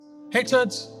Hey,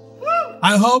 church.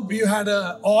 I hope you had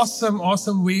an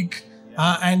awesome week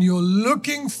and you're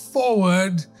looking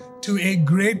forward to a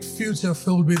great future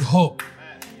filled with hope.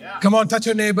 Come on, touch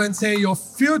your neighbor and say, your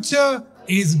future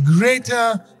is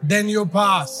greater than your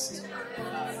past.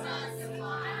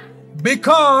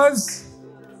 Because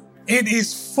it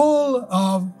is full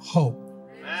of hope.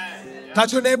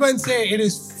 Touch your neighbor and say, it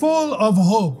is full of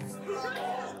hope.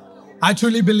 I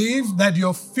truly believe that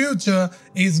your future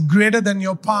is greater than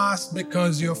your past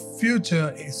because your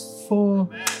future is full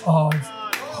of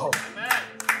hope.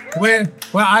 Where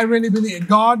I really believe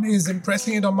God is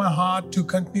impressing it on my heart to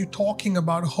continue talking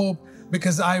about hope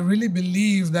because I really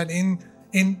believe that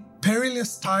in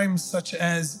perilous times such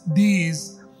as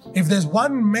these, if there's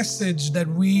one message that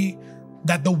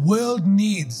the world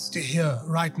needs to hear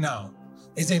right now,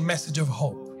 is a message of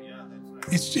hope.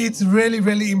 It's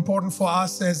really important for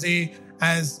us as a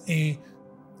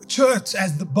church,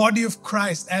 as the body of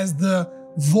Christ, as the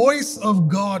voice of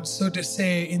God, so to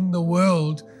say, in the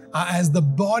world, as the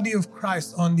body of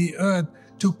Christ on the earth,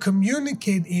 to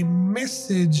communicate a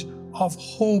message of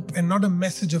hope and not a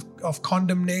message of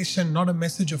condemnation, not a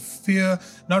message of fear,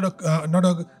 not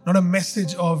a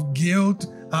message of guilt,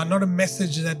 not a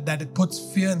message that it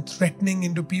puts fear and threatening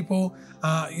into people.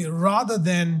 Rather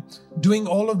than doing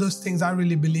all of those things, I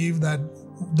really believe that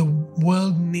the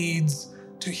world needs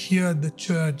to hear the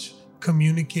church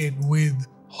communicate with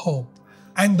hope.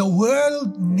 And the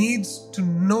world needs to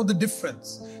know the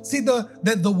difference. See,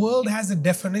 that the world has a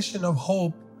definition of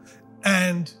hope,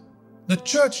 and the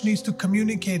church needs to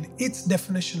communicate its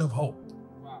definition of hope.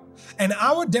 And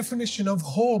our definition of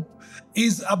hope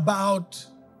is about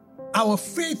our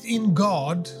faith in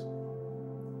God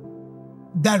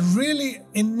that really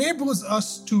enables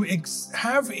us to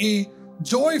have a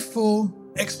joyful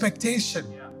expectation.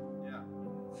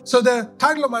 So the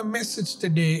title of my message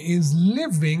today is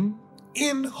Living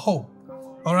in Hope.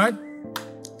 All right?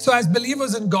 So as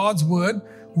believers in God's word,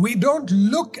 we don't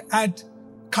look at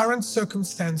current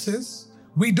circumstances.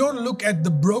 We don't look at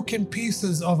the broken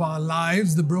pieces of our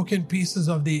lives, the broken pieces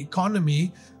of the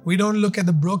economy. We don't look at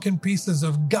the broken pieces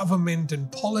of government and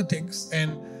politics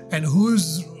and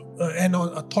who's an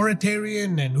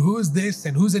authoritarian and who's this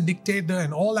and who's a dictator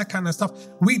and all that kind of stuff.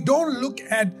 We don't look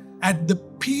at the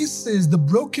pieces, the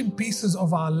broken pieces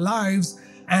of our lives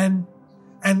and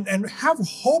have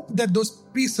hope that those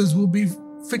pieces will be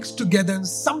fixed together and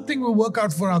something will work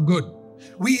out for our good.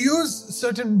 We use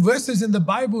certain verses in the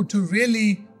Bible to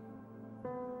really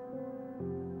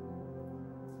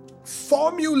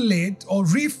formulate or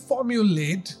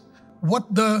reformulate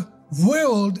what the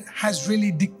world has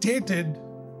really dictated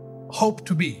hope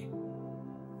to be.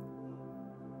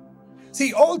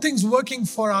 See, all things working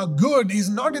for our good is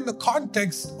not in the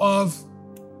context of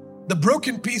the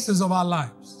broken pieces of our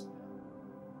lives.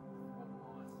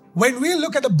 When we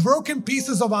look at the broken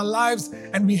pieces of our lives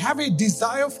and we have a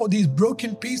desire for these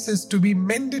broken pieces to be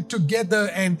mended together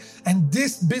and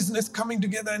this business coming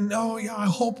together and I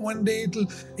hope one day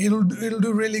it'll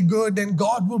do really good and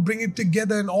God will bring it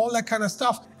together and all that kind of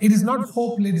stuff. It is not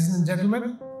hope, ladies and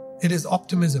gentlemen. It is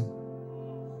optimism.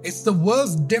 It's the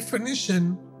world's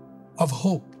definition of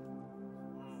hope.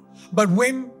 But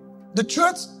when the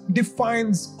church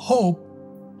defines hope,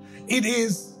 it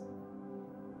is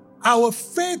our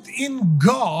faith in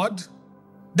God,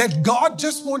 that God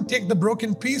just won't take the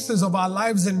broken pieces of our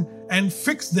lives and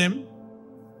fix them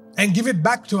and give it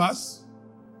back to us,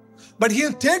 but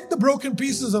He'll take the broken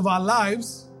pieces of our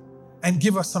lives and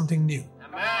give us something new.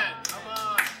 Amen. Come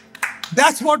on.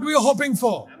 That's what we're hoping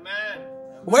for. Amen.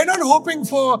 We're not hoping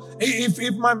for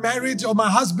if my marriage or my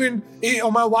husband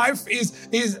or my wife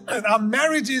our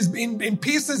marriage is in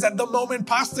pieces at the moment,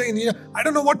 Pastor, and I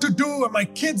don't know what to do, and my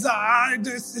kids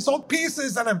it's all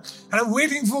pieces, and I'm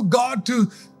waiting for God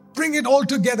to bring it all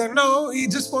together. No, He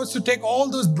just wants to take all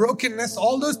those brokenness,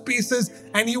 all those pieces,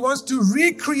 and He wants to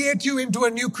recreate you into a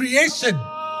new creation.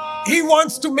 He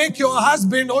wants to make your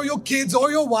husband or your kids or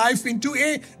your wife into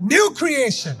a new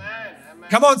creation. Amen.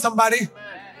 Come on, somebody.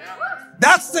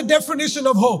 That's the definition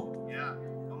of hope. Yeah.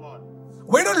 Come on.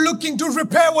 We're not looking to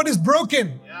repair what is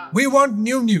broken. Yeah. We want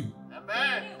new.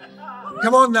 Amen.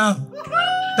 Come on now.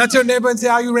 Touch your neighbor and say,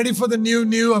 are you ready for the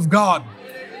new of God?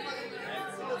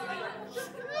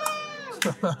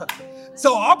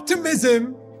 So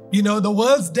optimism, the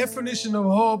world's definition of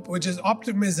hope, which is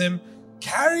optimism,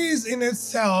 carries in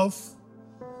itself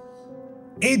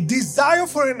a desire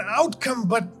for an outcome,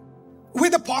 but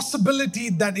with a possibility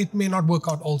that it may not work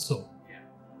out also.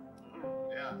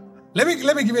 Let me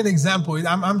give you an example.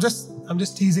 I'm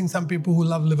just teasing some people who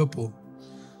love Liverpool.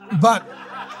 But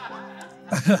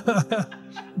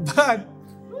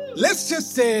Let's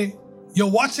just say you're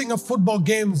watching a football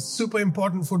game, super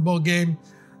important football game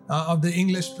of the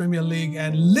English Premier League,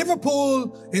 and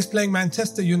Liverpool is playing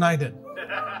Manchester United.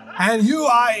 And you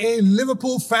are a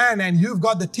Liverpool fan, and you've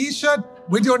got the t-shirt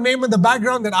with your name in the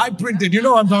background that I printed. You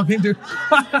know what I'm talking to.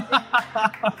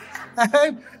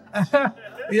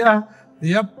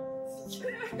 Yep.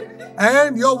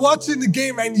 And you're watching the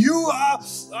game, and you are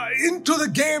into the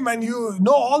game, and you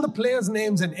know all the players'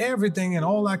 names and everything and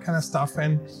all that kind of stuff.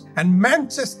 And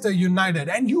Manchester United,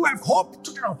 and you have hope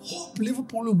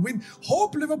Liverpool will win.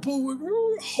 Hope Liverpool will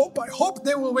win. I hope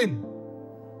they will win.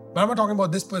 But I'm not talking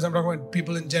about this person, I'm talking about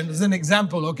people in general. It's an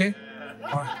example, okay?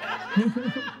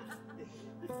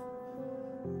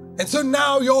 And so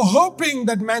now you're hoping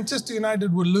that Manchester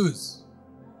United will lose.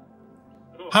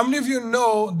 How many of you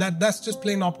know that that's just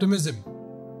plain optimism?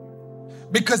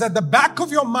 Because at the back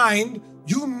of your mind,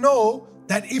 you know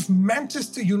that if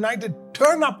Manchester United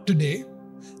turn up today,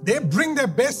 they bring their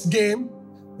best game,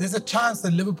 there's a chance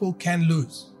that Liverpool can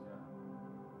lose.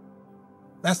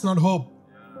 That's not hope.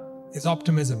 It's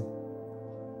optimism.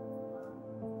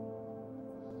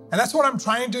 And that's what I'm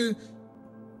trying to...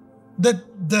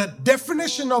 The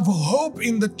definition of hope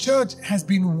in the church has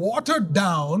been watered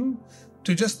down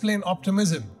to just plain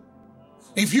optimism.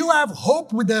 If you have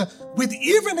hope with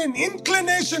even an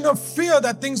inclination of fear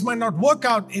that things might not work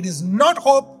out, it is not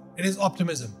hope, it is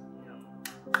optimism.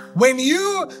 When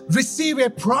you receive a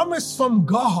promise from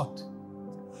God,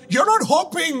 you're not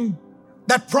hoping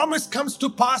that promise comes to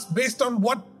pass based on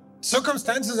what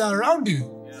circumstances are around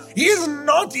you. He is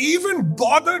not even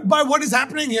bothered by what is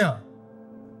happening here.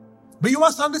 But you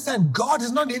must understand, God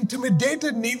is not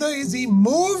intimidated, neither is He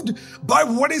moved by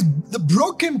what is the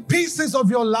broken pieces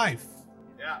of your life.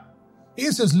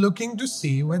 He's just looking to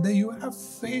see whether you have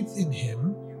faith in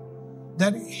Him,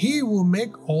 that He will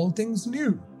make all things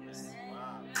new.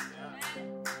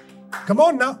 Come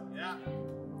on now.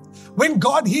 When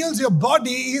God heals your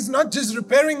body, He's not just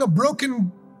repairing a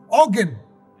broken organ.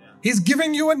 He's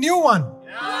giving you a new one.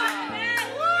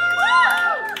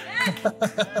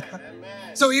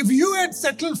 So if you had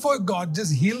settled for God,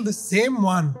 just heal the same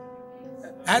one.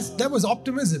 That was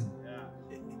optimism.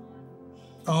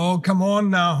 Oh, come on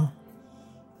now.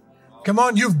 Come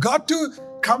on, you've got to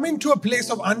come into a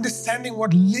place of understanding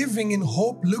what living in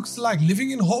hope looks like. Living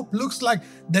in hope looks like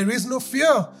there is no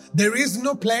fear. There is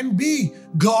no plan B.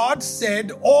 God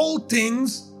said all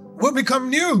things will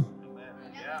become new.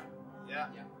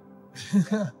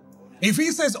 If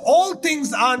He says all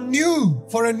things are new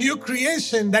for a new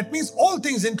creation, that means all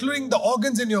things, including the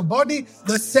organs in your body,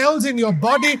 the cells in your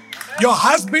body, your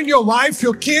husband, your wife,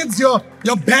 your kids, your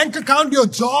bank account, your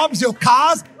jobs, your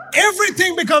cars,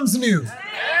 everything becomes new.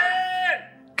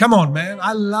 Come on, man.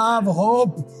 I love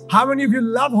hope. How many of you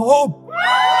love hope?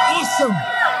 Awesome.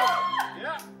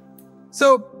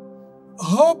 So,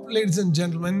 hope, ladies and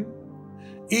gentlemen,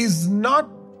 is not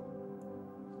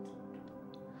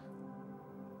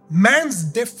man's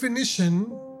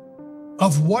definition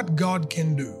of what God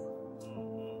can do.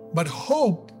 But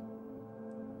hope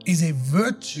is a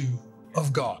virtue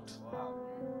of God.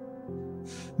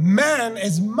 Man,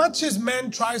 as much as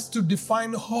man tries to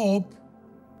define hope,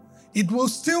 it will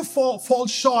still fall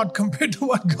short compared to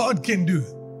what God can do.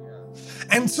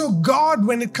 And so God,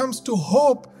 when it comes to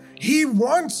hope, He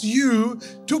wants you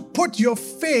to put your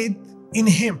faith in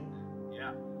Him.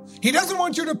 He doesn't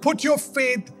want you to put your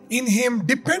faith in Him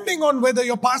depending on whether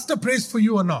your pastor prays for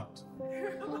you or not.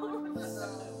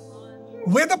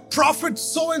 Whether prophet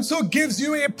so-and-so gives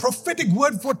you a prophetic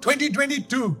word for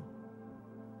 2022.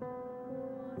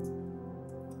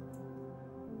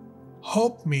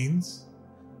 Hope means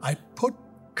I put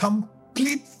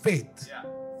complete faith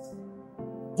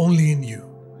only in you.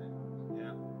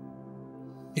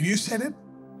 If you said it,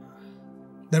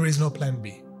 there is no plan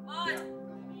B.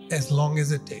 As long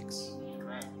as it takes.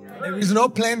 There is no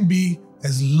plan B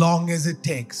as long as it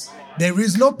takes. There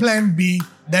is no plan B.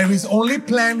 There is only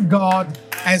plan God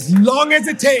as long as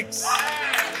it takes.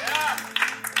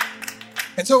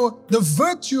 And so the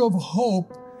virtue of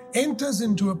hope enters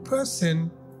into a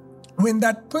person when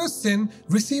that person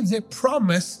receives a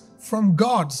promise from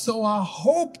God. So our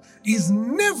hope is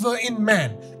never in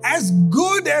man. As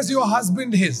good as your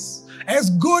husband is, as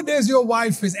good as your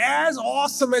wife is, as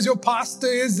awesome as your pastor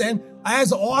is, and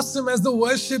as awesome as the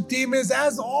worship team is,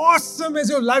 as awesome as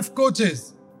your life coach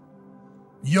is,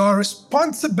 your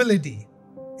responsibility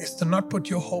is to not put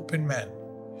your hope in man.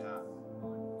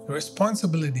 Your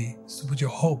responsibility is to put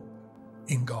your hope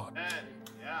in God.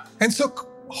 And so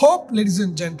hope, ladies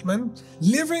and gentlemen,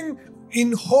 living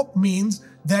in hope means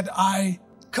that I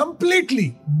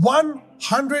completely,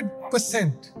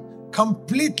 100%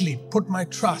 completely put my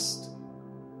trust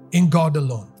in God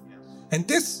alone. And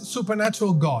this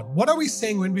supernatural God, what are we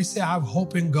saying when we say I have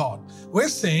hope in God? We're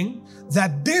saying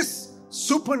that this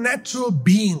supernatural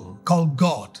being called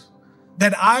God,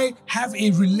 that I have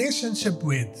a relationship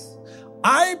with,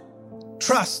 I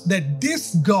trust that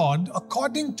this God,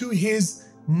 according to his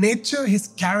nature, his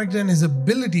character, and his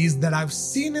abilities that I've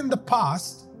seen in the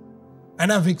past,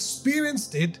 and I've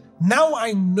experienced it, now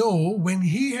I know when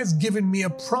he has given me a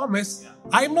promise,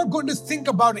 I'm not going to think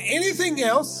about anything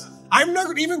else. I'm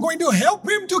not even going to help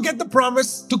him to get the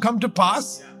promise to come to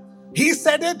pass. He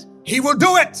said it, he will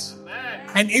do it. Amen.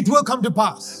 And it will come to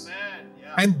pass. Amen.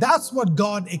 Yeah. And that's what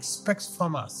God expects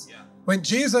from us. Yeah. When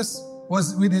Jesus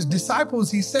was with his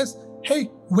disciples, he says, hey,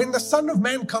 when the Son of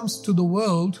Man comes to the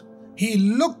world,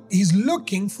 he's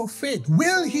looking for faith.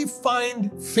 Will he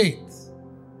find faith?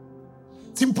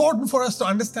 It's important for us to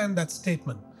understand that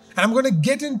statement. And I'm going to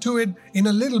get into it in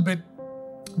a little bit.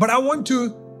 But I want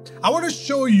to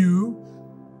show you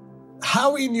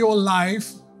how in your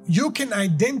life you can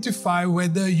identify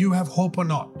whether you have hope or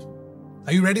not.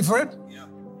 Are you ready for it? Yeah.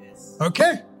 Yes.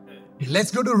 Okay.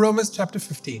 Let's go to Romans chapter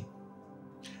 15.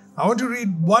 I want to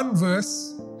read one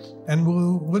verse and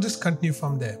we'll just continue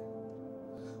from there.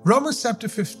 Romans chapter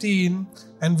 15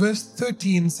 and verse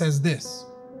 13 says this.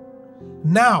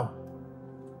 Now,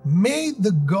 may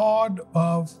the God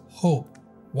of hope.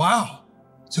 Wow.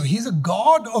 So he's a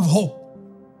God of hope.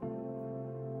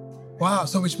 Wow.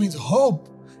 So which means hope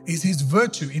is his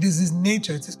virtue. It is his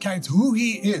nature. It's his character. It's who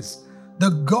he is. The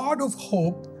God of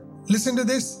hope, listen to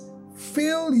this,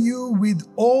 fill you with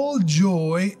all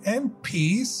joy and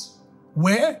peace.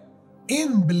 Where?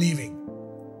 In believing.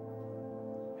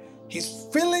 He's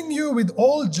filling you with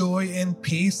all joy and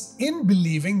peace in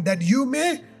believing that you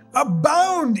may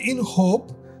abound in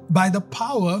hope by the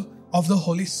power of the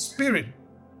Holy Spirit.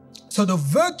 So the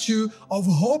virtue of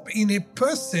hope in a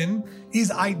person is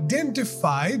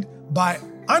identified by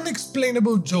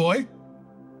unexplainable joy,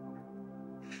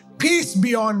 peace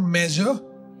beyond measure,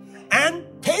 and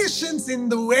patience in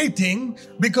the waiting,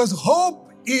 because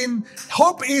hope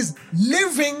is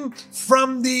living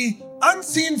from the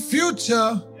unseen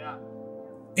future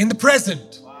in the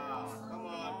present. Wow. Come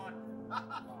on.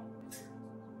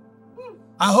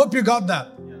 I hope you got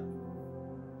that.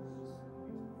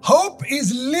 Hope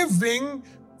is living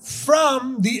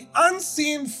from the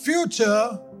unseen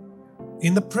future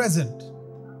in the present.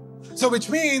 So which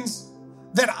means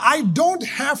that I don't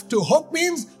have to, hope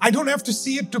means I don't have to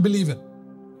see it to believe it.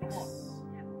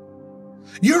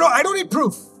 You know, I don't need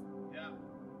proof.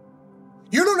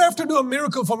 You don't have to do a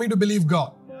miracle for me to believe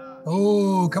God.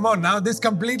 Oh, come on now. This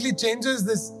completely changes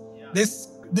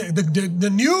the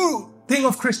new thing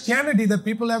of Christianity that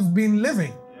people have been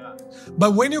living.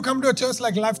 But when you come to a church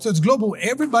like Life Church Global,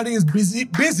 everybody is busy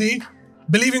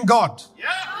believing God.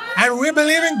 And we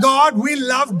believe in God. We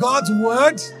love God's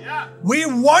word. We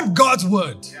want God's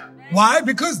word. Why?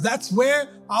 Because that's where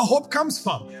our hope comes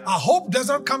from. Our hope does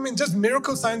not come in just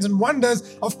miracle signs and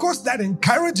wonders. Of course, that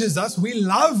encourages us. We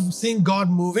love seeing God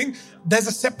moving. There's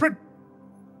a separate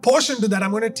portion to that.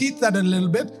 I'm going to teach that in a little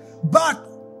bit. But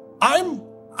I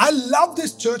love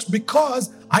this church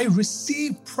because I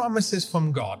receive promises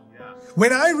from God.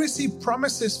 When I receive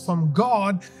promises from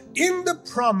God, in the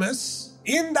promise,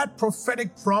 in that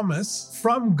prophetic promise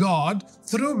from God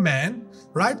through man,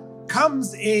 right,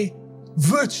 comes a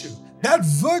virtue. That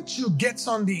virtue gets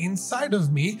on the inside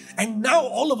of me, and now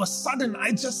all of a sudden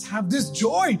I just have this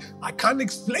joy. I can't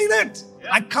explain it.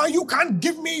 You can't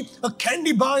give me a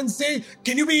candy bar and say,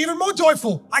 can you be even more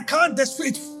joyful? I can't. It's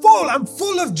full. I'm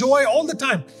full of joy all the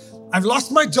time. I've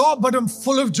lost my job, but I'm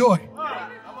full of joy.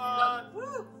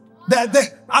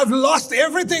 I've lost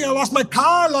everything. I lost my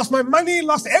car, lost my money,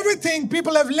 lost everything.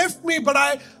 People have left me, but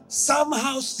I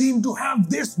somehow seem to have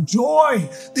this joy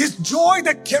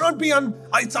that cannot be,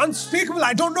 it's unspeakable.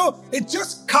 I don't know. It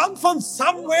just comes from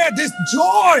somewhere, this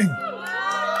joy.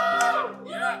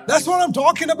 That's what I'm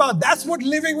talking about. That's what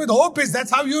living with hope is.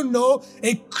 That's how you know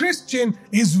a Christian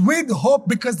is with hope,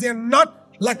 because they're not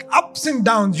like ups and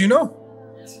downs, you know.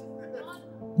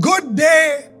 Good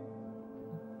day.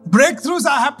 Breakthroughs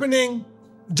are happening.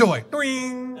 Joy.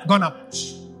 Doing. Gone up.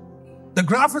 The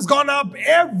graph has gone up.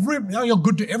 You're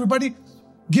good to everybody.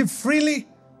 Give freely.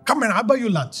 Come man, I'll buy you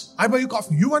lunch. I'll buy you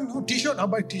coffee. You want a t-shirt? I'll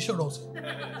buy a t-shirt also.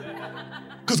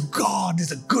 Because God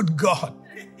is a good God.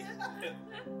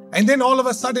 And then all of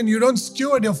a sudden you don't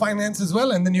steward your finances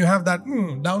well, and then you have that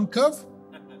down curve.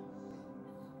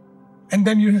 And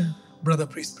then brother,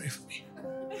 please pray for me.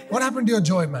 What happened to your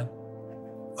joy, man?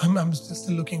 I'm just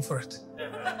still looking for it.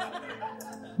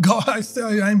 God,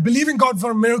 I'm believing God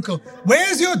for a miracle.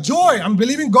 Where's your joy? I'm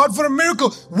believing God for a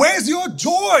miracle. Where's your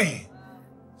joy?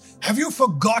 Have you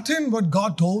forgotten what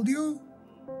God told you?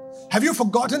 Have you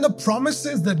forgotten the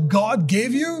promises that God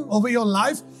gave you over your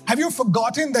life? Have you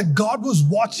forgotten that God was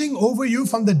watching over you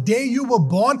from the day you were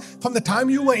born, from the time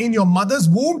you were in your mother's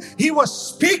womb? He was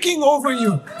speaking over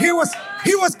you. He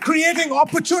was creating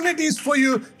opportunities for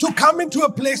you to come into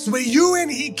a place where you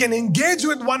and He can engage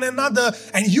with one another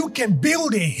and you can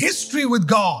build a history with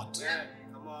God. Yeah,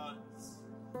 come on.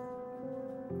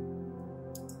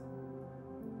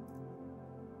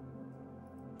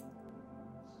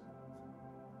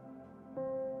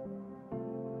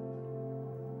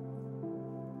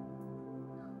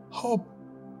 Hope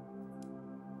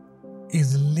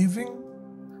is living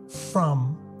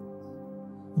from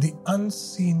the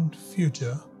unseen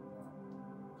future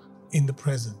in the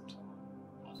present.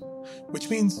 Which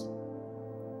means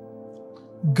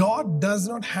God does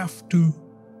not have to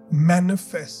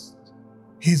manifest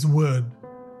His word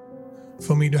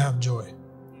for me to have joy.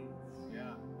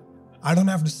 I don't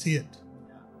have to see it.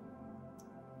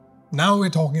 Now we're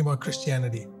talking about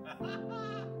Christianity.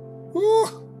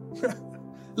 Woo.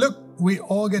 Look, we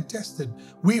all get tested.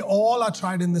 We all are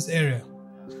tried in this area.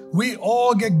 We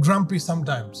all get grumpy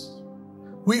sometimes.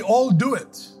 We all do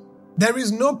it. There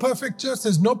is no perfect church,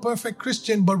 there's no perfect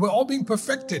Christian, but we're all being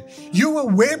perfected. You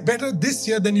were way better this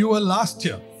year than you were last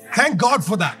year. Thank God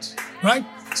for that, right?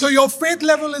 So your faith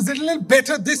level is a little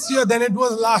better this year than it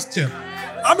was last year.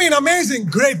 I mean, amazing,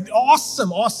 great,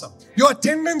 awesome. Your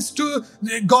attendance to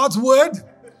God's word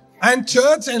and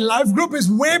church and life group is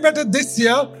way better this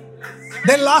year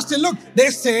than last year. Look, they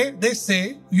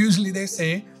say, usually they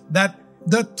say that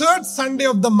the third Sunday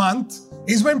of the month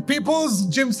is when people's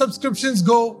gym subscriptions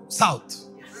go south.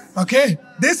 Okay?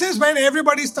 This is when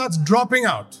everybody starts dropping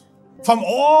out from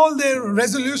all their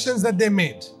resolutions that they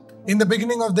made in the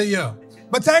beginning of the year.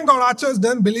 But thank God our church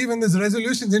doesn't believe in these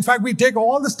resolutions. In fact, we take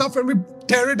all the stuff and we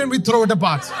tear it and we throw it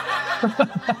apart.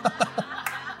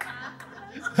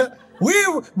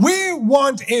 We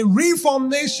want a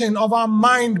reformation of our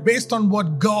mind based on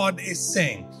what God is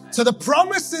saying. So the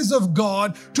promises of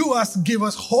God to us give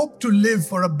us hope to live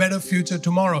for a better future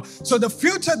tomorrow. So the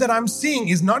future that I'm seeing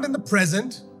is not in the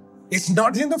present, it's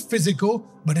not in the physical,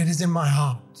 but it is in my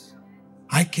heart.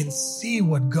 I can see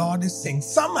what God is saying.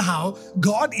 Somehow,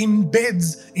 God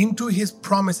embeds into His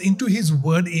promise, into His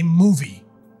word, a movie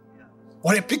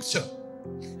or a picture.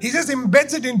 He just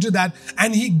embeds it into that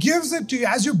and He gives it to you.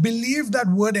 As you believe that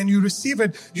word and you receive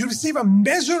it, you receive a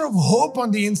measure of hope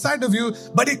on the inside of you,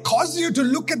 but it causes you to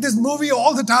look at this movie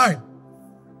all the time.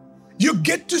 You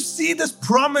get to see this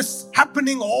promise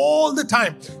happening all the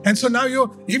time. And so now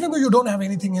even though you don't have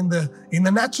anything in the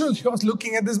natural, you're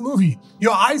looking at this movie.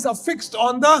 Your eyes are fixed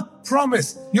on the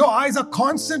promise. Your eyes are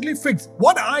constantly fixed.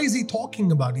 What eye is He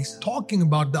talking about? He's talking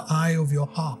about the eye of your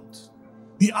heart.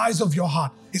 The eyes of your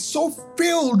heart is so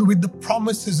filled with the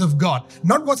promises of God.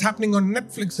 Not what's happening on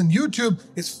Netflix and YouTube.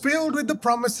 It's filled with the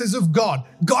promises of God.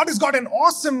 God has got an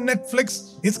awesome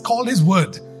Netflix. It's called His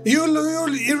Word. You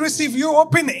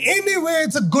open anywhere,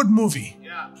 it's a good movie.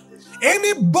 Yeah.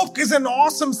 Any book is an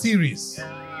awesome series.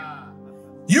 Yeah.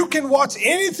 You can watch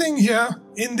anything here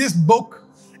in this book,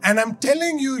 and I'm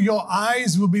telling you, your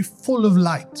eyes will be full of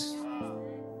light.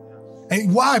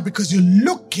 And why? Because you're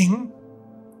looking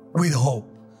with hope.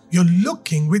 You're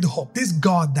looking with hope. This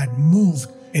God that moved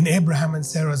in Abraham and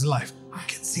Sarah's life, I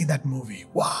can see that movie.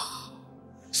 Wow.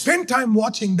 Spend time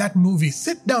watching that movie.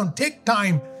 Sit down, take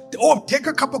time. Or take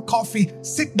a cup of coffee,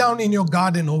 sit down in your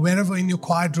garden or wherever, in your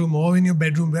quiet room or in your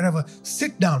bedroom, wherever.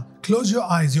 Sit down, close your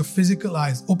eyes, your physical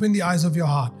eyes, open the eyes of your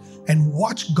heart and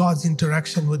watch God's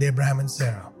interaction with Abraham and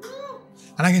Sarah.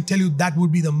 And I can tell you that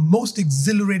would be the most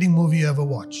exhilarating movie you ever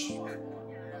watch.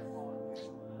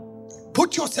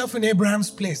 Put yourself in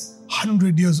Abraham's place,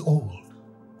 100 years old.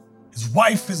 His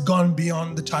wife has gone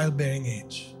beyond the childbearing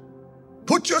age.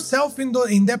 Put yourself in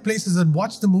their places and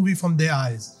watch the movie from their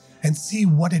eyes. And see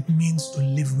what it means to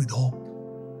live with hope.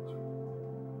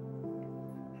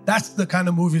 That's the kind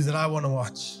of movies that I want to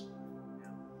watch.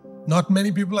 Not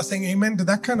many people are saying amen to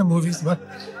that kind of movies,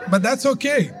 but that's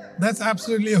okay. That's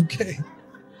absolutely okay.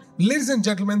 Ladies and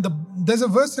gentlemen, there's a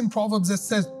verse in Proverbs that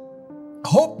says,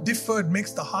 hope deferred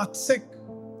makes the heart sick.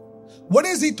 What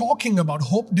is he talking about?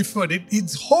 Hope deferred.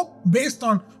 It's hope based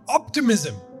on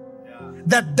optimism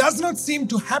that does not seem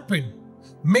to happen,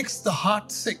 makes the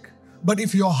heart sick. But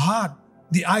if your heart,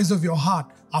 the eyes of your heart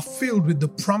are filled with the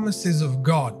promises of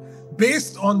God,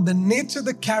 based on the nature,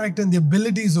 the character, and the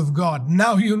abilities of God,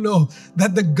 now you know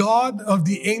that the God of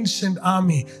the ancient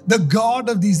army, the God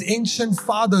of these ancient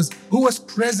fathers who was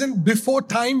present before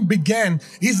time began,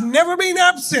 He's never been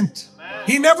absent.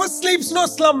 He never sleeps nor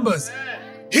slumbers.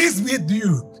 He's with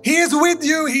you. He is with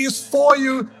you. He is for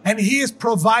you. And He is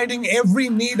providing every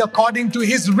need according to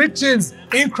His riches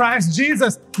in Christ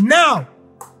Jesus. Now,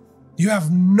 you have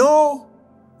no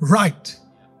right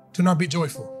to not be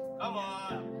joyful. Come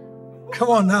on. Come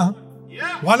on now.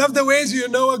 Yeah. One of the ways you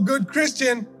know a good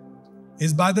Christian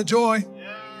is by the joy,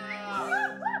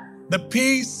 Yeah. the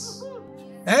peace.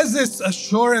 As this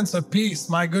assurance of peace,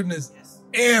 my goodness,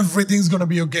 everything's going to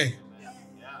be okay.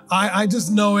 I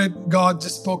just know it. God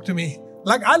just spoke to me.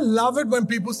 Like, I love it when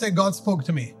people say God spoke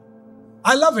to me.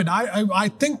 I love it. I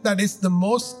think that is the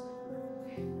most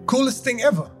coolest thing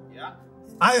ever.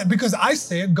 Yeah. Because I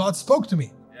say it, God spoke to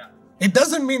me. Yeah. It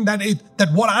doesn't mean that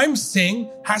what I'm saying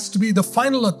has to be the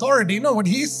final authority. No, what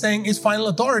He's saying is final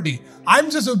authority.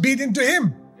 I'm just obedient to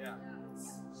Him. Yeah.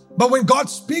 But when God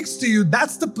speaks to you,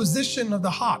 that's the position of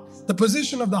the heart. The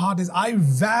position of the heart is I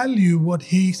value what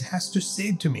He has to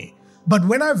say to me. But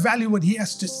when I value what He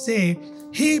has to say,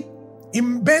 He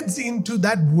embeds into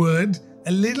that word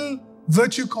a little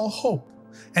virtue called hope.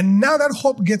 And now that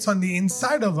hope gets on the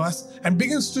inside of us and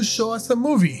begins to show us a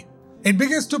movie. It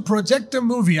begins to project a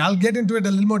movie. I'll get into it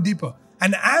a little more deeper.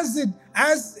 And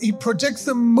as He projects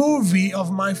a movie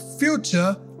of my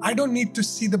future, I don't need to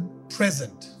see the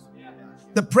present.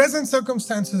 The present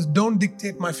circumstances don't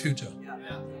dictate my future.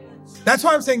 That's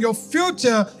why I'm saying your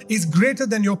future is greater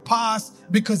than your past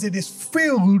because it is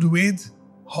filled with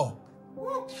hope.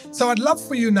 So I'd love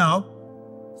for you now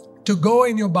to go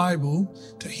in your Bible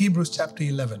to Hebrews chapter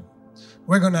 11.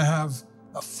 We're going to have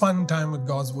a fun time with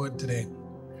God's word today.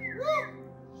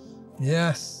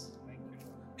 Yes.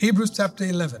 Hebrews chapter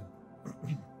 11.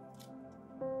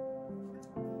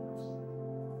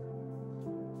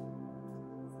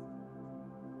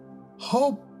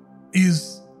 Hope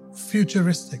is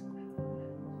futuristic.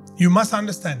 You must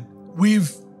understand,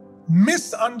 we've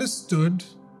misunderstood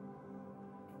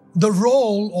the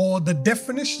role or the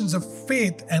definitions of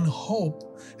faith and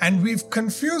hope, and we've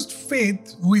confused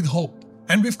faith with hope,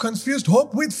 and we've confused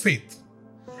hope with faith.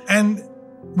 And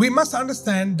we must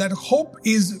understand that hope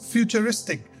is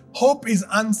futuristic. Hope is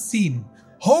unseen.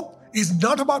 Hope is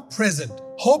not about present.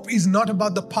 Hope is not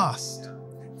about the past.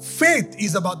 Faith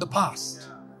is about the past.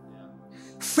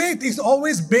 Faith is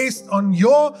always based on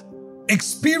your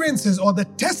experiences or the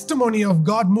testimony of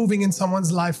God moving in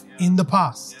someone's life in the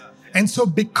past. And so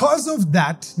because of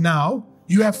that, now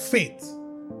you have faith.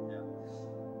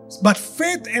 But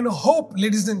faith and hope,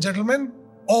 ladies and gentlemen,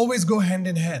 always go hand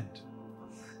in hand.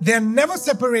 They're never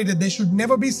separated. They should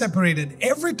never be separated.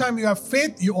 Every time you have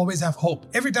faith, you always have hope.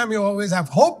 Every time you always have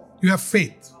hope, you have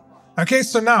faith. Okay,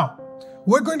 so now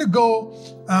we're going to go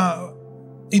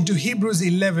into Hebrews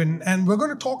 11, and we're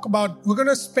going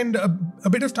to spend a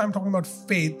bit of time talking about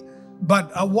faith,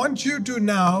 but I want you to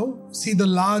now see the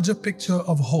larger picture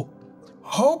of hope.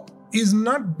 Hope is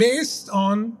not based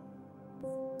on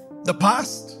the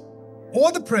past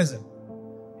or the present,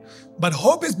 but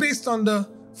hope is based on the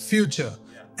future,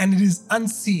 and it is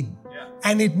unseen,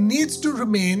 and it needs to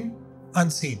remain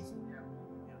unseen.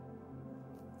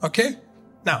 Okay?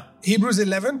 Now, Hebrews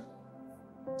 11,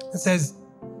 it says,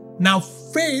 now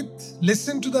faith,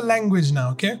 listen to the language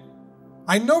now, okay?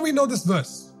 I know we know this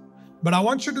verse, but I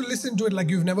want you to listen to it like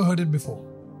you've never heard it before.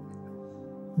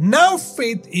 Now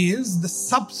faith is the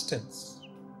substance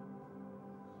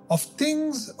of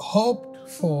things hoped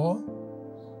for,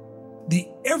 the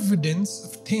evidence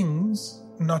of things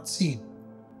not seen.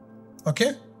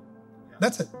 Okay?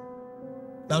 That's it.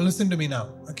 Now listen to me now,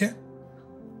 okay?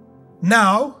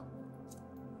 Now,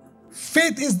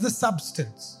 faith is the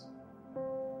substance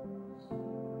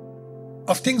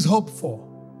of things hoped for.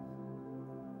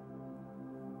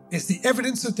 It's the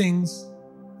evidence of things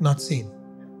not seen.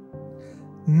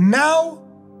 Now,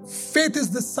 faith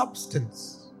is the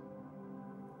substance.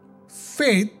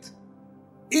 Faith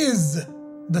is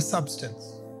the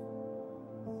substance.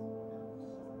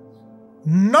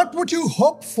 Not what you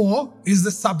hope for is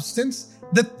the substance.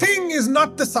 The thing is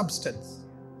not the substance.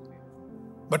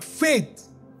 But faith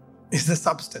is the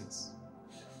substance.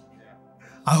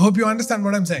 I hope you understand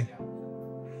what I'm saying.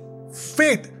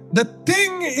 Faith, the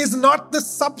thing is not the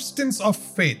substance of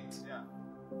faith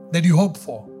that you hope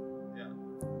for.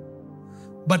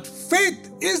 But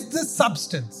faith is the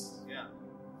substance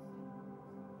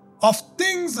of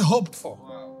things hoped for.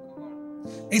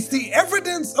 It's the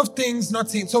evidence of things not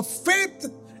seen. So faith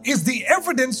is the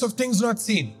evidence of things not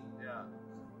seen.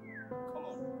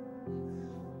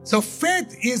 So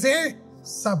faith is a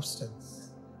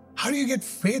substance. How do you get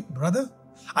faith, brother?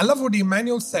 I love what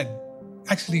Emmanuel said.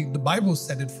 Actually, the Bible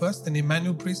said it first, and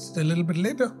Emmanuel preached it a little bit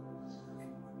later.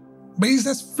 But he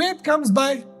says faith comes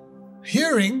by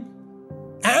hearing,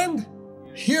 and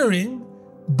hearing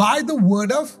by the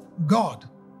word of God.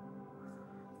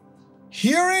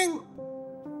 Hearing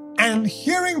and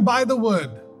hearing by the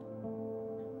word.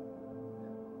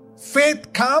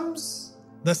 Faith comes,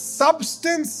 the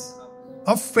substance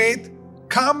of faith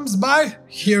comes by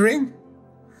hearing,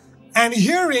 and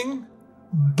hearing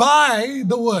by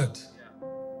the word.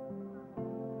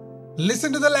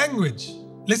 Listen to the language.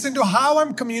 Listen to how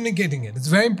I'm communicating it. It's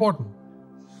very important.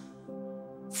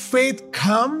 Faith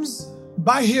comes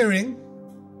by hearing,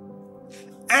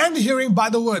 and hearing by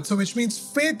the word. So which means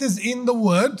faith is in the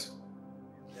word,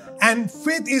 and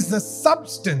faith is the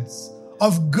substance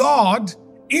of God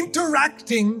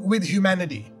interacting with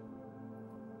humanity.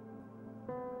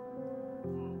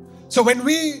 So when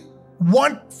we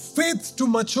want faith to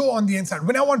mature on the inside,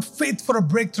 when I want faith for a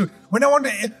breakthrough, when I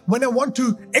want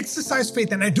to exercise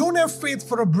faith and I don't have faith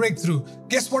for a breakthrough,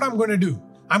 guess what I'm going to do?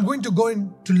 I'm going to go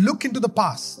in to look into the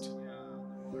past.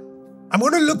 I'm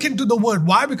going to look into the word.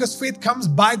 Why? Because faith comes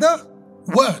by the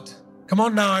word. Come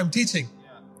on now, I'm teaching.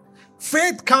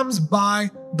 Faith comes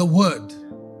by the word.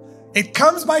 It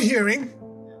comes by hearing,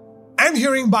 and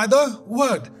hearing by the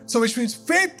word. So which means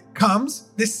faith comes,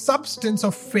 this substance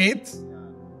of faith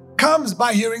comes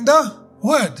by hearing the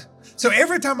word. So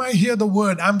every time I hear the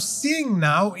word, I'm seeing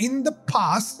now in the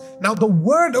past, now the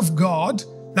word of God,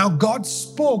 now God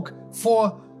spoke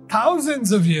for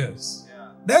thousands of years.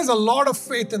 There's a lot of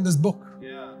faith in this book.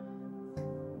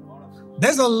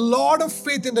 There's a lot of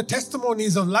faith in the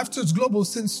testimonies of Life Church Global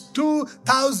since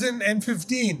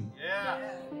 2015.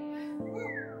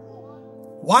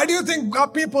 Why do you think our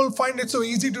people find it so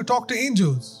easy to talk to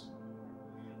angels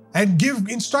and give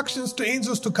instructions to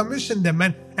angels to commission them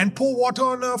and pour water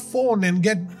on a phone and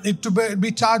get it to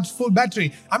be charged full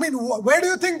battery? I mean, where do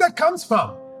you think that comes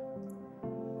from?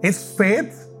 It's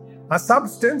faith, a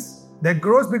substance that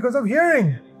grows because of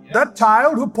hearing. That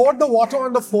child who poured the water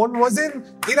on the phone was it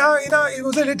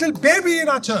was a little baby in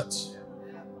our church.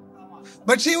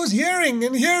 But she was hearing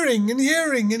and hearing and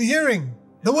hearing and hearing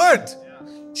the word.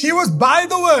 She was by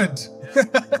the word.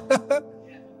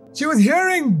 She was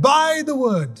hearing by the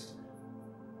word.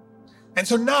 And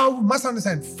so now we must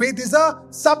understand, faith is a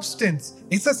substance.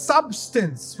 It's a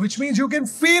substance, which means you can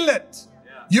feel it.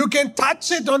 You can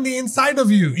touch it on the inside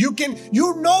of you. You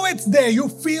know it's there. You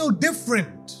feel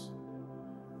different.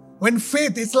 When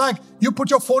faith, it's like you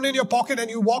put your phone in your pocket and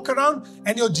you walk around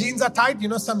and your jeans are tight,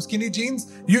 some skinny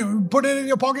jeans. You put it in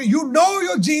your pocket. You know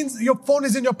your phone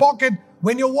is in your pocket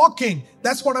when you're walking.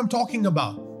 That's what I'm talking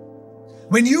about.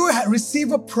 When you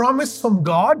receive a promise from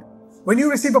God,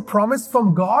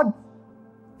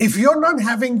 if you're not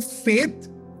having faith,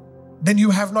 then you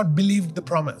have not believed the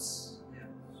promise.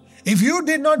 If you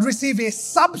did not receive a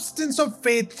substance of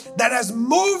faith that has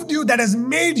moved you, that has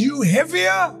made you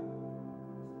heavier,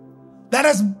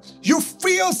 you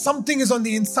feel something is on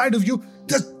the inside of you,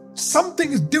 that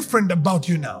something is different about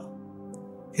you now.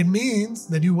 It means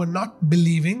that you were not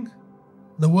believing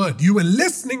the word. You were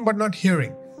listening but not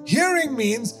hearing. Hearing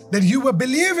means that you were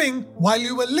believing while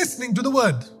you were listening to the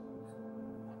word.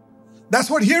 That's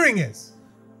what hearing is.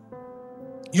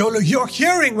 You're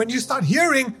hearing. When you start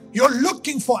hearing, you're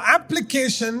looking for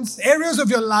applications, areas of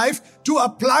your life to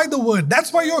apply the word.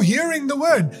 That's why you're hearing the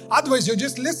word. Otherwise, you're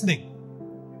just listening.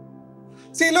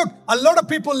 See, look, a lot of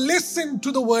people listen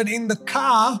to the word in the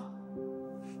car,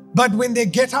 but when they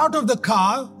get out of the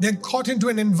car, they're caught into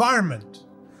an environment.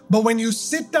 But when you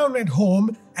sit down at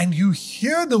home and you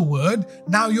hear the word,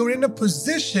 now you're in a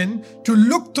position to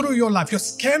look through your life. You're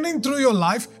scanning through your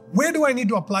life. Where do I need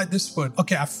to apply this word?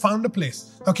 Okay, I found a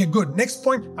place. Okay, good. Next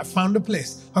point, I found a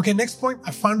place. Okay, next point,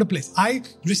 I found a place. I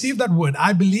received that word.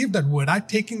 I believe that word. I'm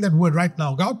taking that word right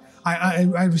now. God,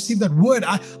 I received that word.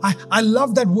 I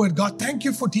love that word. God, thank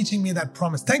you for teaching me that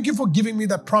promise. Thank you for giving me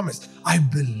that promise. I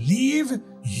believe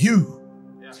you.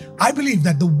 I believe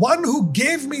that the one who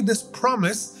gave me this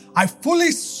promise, I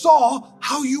fully saw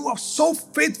how you are so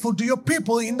faithful to your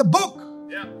people in the book.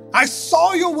 I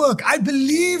saw your work. I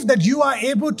believe that you are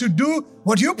able to do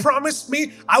what you promised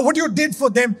me. What you did for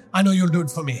them, I know you'll do it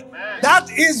for me. Amen. That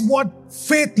is what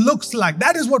faith looks like.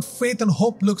 That is what faith and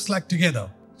hope looks like together.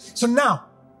 So now,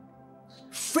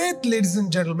 faith, ladies and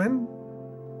gentlemen,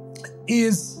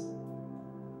 is,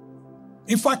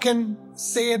 if I can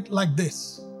say it like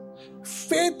this,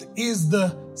 faith is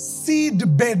the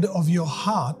seed bed of your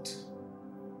heart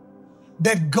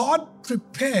that God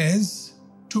prepares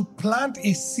to plant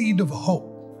a seed of hope.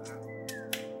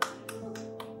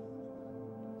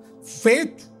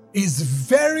 Faith is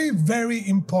very, very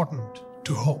important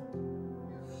to hope.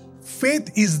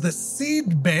 Faith is the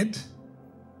seed bed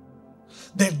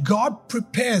that God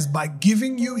prepares by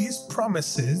giving you His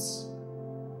promises,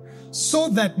 so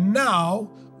that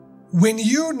now, when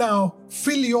you now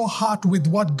fill your heart with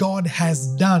what God has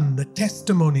done, the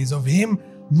testimonies of Him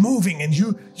moving, and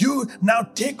you now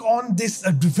take on this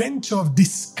adventure of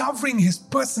discovering His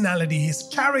personality, His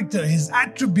character, His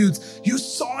attributes. You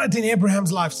saw it in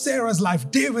Abraham's life, Sarah's life,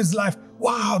 David's life.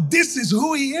 Wow, this is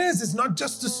who He is. It's not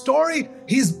just a story.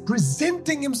 He's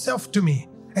presenting Himself to me.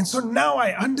 And so now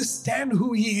I understand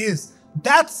who He is.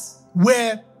 That's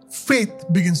where faith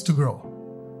begins to grow.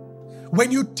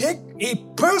 When you take a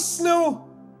personal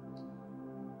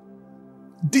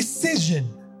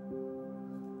decision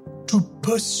to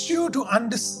pursue to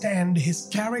understand His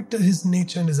character, His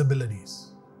nature, and His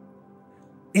abilities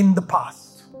in the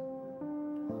past.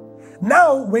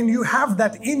 Now, when you have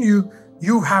that in you,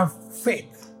 you have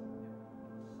faith.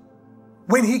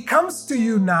 When He comes to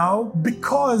you now,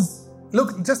 because,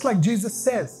 look, just like Jesus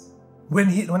says, when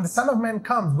the Son of Man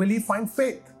comes, will He find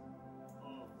faith?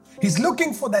 He's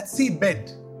looking for that seed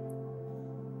bed.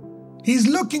 He's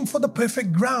looking for the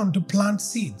perfect ground to plant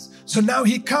seeds. So now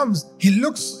He comes, He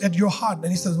looks at your heart and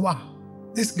He says, wow,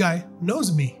 this guy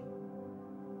knows me.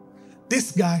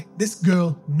 This guy, this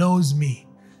girl knows me.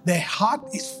 Their heart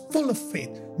is full of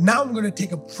faith. Now I'm going to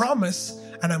take a promise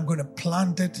and I'm going to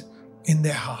plant it in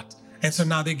their heart. And so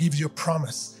now they give you a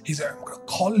promise. He said, I'm going to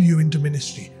call you into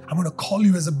ministry. I'm going to call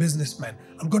you as a businessman.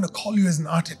 I'm going to call you as an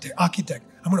architect.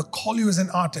 I'm going to call you as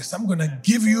an artist. I'm going to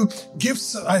give you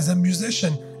gifts as a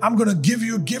musician. I'm going to give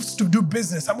you gifts to do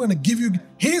business. I'm going to give you...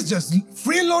 He's just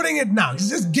freeloading it now. He's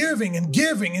just giving and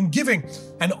giving and giving.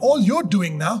 And all you're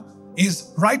doing now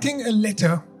is writing a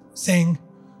letter saying,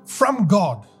 from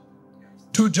God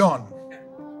to John.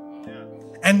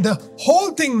 And the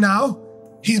whole thing now,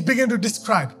 He's beginning to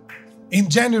describe. In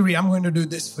January, I'm going to do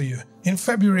this for you. In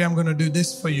February, I'm going to do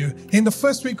this for you. In the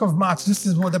first week of March, this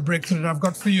is what the breakthrough that I've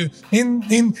got for you. In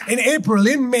April,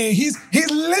 in May, he's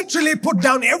literally put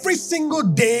down every single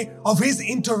day of His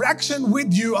interaction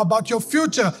with you about your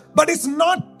future. But it's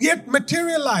not yet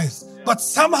materialized. But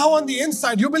somehow on the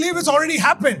inside, you believe it's already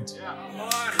happened.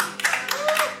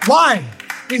 Why?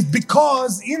 It's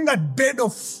because in that bed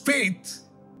of faith,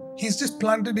 He's just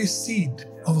planted a seed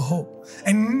of hope.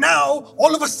 And now,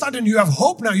 all of a sudden, you have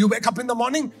hope now. You wake up in the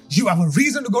morning, you have a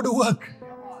reason to go to work.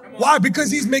 Why? Because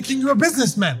He's making you a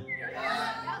businessman.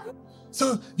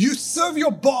 So you serve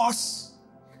your boss,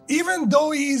 even though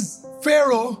he's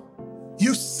Pharaoh,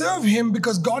 you serve him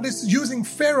because God is using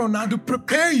Pharaoh now to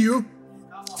prepare you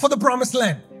for the promised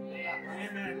land.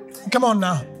 Come on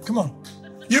now, come on.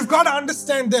 You've got to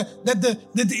understand that the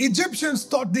Egyptians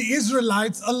taught the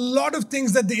Israelites a lot of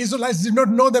things that the Israelites did not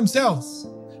know themselves.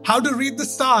 How to read the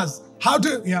stars, how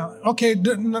to, not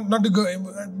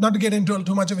to get into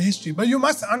too much of a history, but you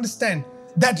must understand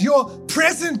that your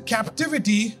present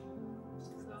captivity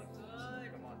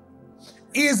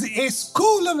is a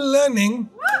school of learning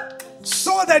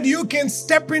so that you can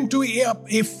step into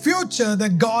a future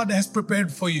that God has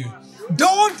prepared for you.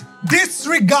 Don't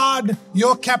disregard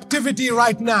your captivity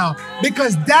right now,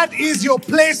 because that is your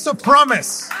place of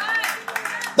promise.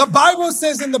 The Bible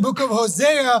says in the book of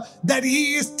Hosea that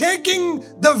He is taking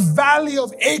the valley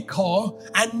of Achor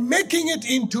and making it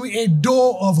into a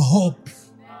door of hope.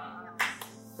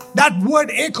 That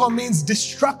word Achor means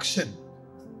destruction.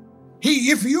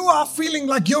 If you are feeling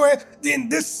like you're in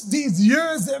these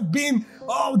years have been,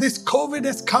 this COVID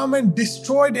has come and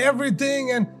destroyed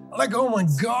everything, and like, oh my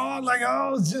God,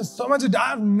 it's just so much.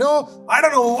 I don't know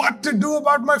what to do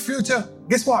about my future.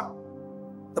 Guess what?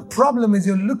 The problem is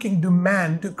you're looking to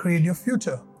man to create your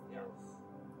future.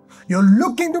 You're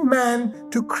looking to man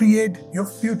to create your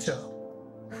future.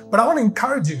 But I want to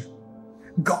encourage you.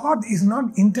 God is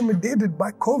not intimidated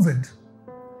by COVID.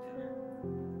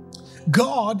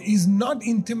 God is not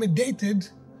intimidated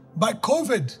by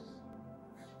COVID.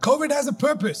 COVID has a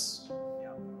purpose.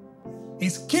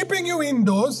 He's keeping you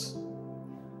indoors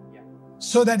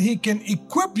so that He can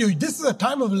equip you. This is a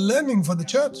time of learning for the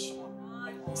church.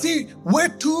 See, we're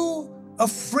too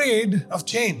afraid of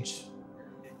change.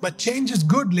 But change is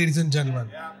good, ladies and gentlemen.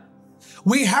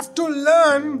 We have to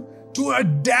learn to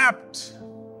adapt.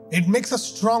 It makes us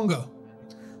stronger.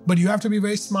 But you have to be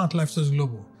very smart, Lifesource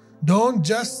Global. Don't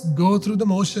just go through the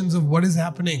motions of what is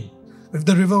happening. If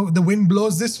the wind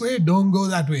blows this way, don't go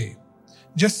that way.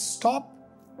 Just stop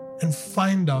and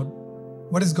find out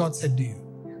what has God said to you.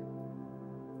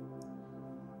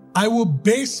 I will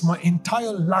base my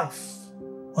entire life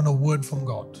on a word from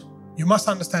God. You must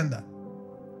understand that.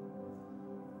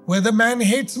 Whether man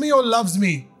hates me or loves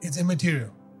me, it's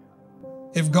immaterial.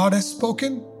 If God has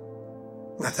spoken,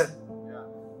 that's it.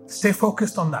 Stay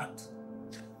focused on that.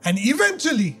 And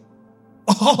eventually,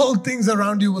 all things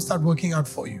around you will start working out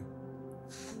for you.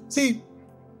 See,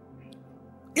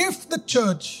 if the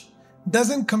church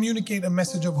doesn't communicate a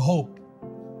message of hope,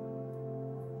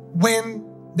 when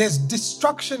there's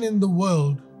destruction in the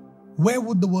world, where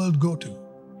would the world go to?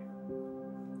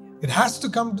 It has to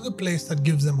come to the place that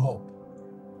gives them hope.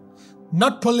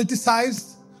 Not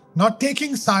politicized, not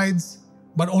taking sides,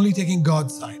 but only taking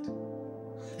God's side.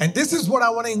 And this is what I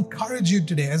want to encourage you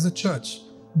today as a church.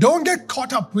 Don't get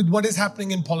caught up with what is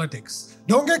happening in politics.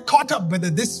 Don't get caught up whether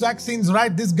this vaccine's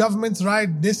right, this government's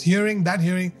right, this hearing, that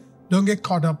hearing. Don't get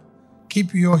caught up.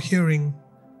 Keep your hearing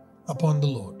upon the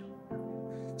Lord.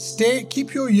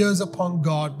 Keep your ears upon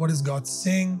God. What is God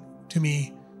saying to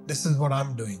me? This is what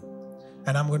I'm doing.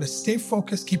 And I'm going to stay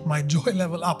focused, keep my joy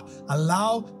level up.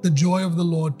 Allow the joy of the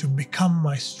Lord to become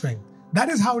my strength. That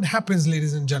is how it happens,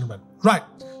 ladies and gentlemen. Right.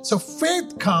 So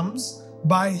faith comes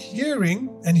by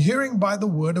hearing, and hearing by the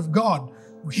word of God.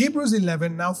 Hebrews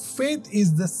 11, now faith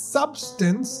is the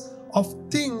substance of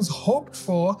things hoped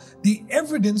for, the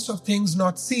evidence of things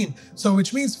not seen. So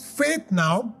which means faith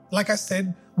now, like I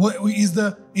said, is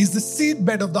the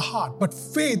seedbed of the heart. But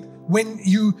faith, when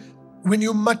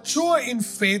you mature in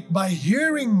faith by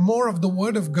hearing more of the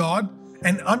word of God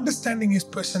and understanding his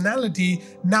personality,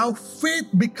 now faith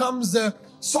becomes a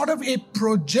sort of a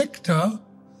projector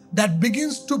that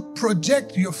begins to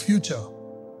project your future.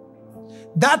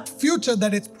 That future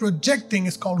that it's projecting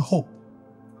is called hope.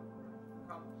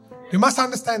 You must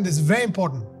understand this, very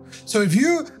important. So if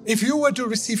you were to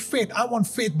receive faith, I want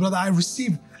faith, brother, I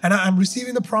receive, and I'm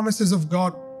receiving the promises of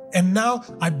God. And now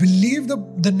I believe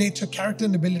the nature, character,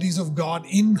 and abilities of God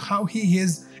in how he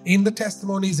is, in the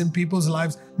testimonies in people's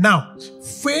lives. Now,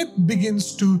 faith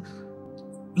begins to,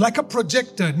 like a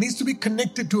projector, it needs to be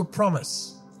connected to a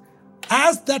promise.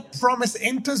 As that promise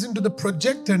enters into the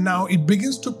projector, now it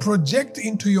begins to project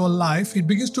into your life. It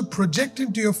begins to project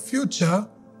into your future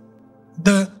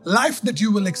the life that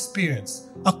you will experience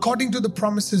according to the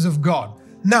promises of God.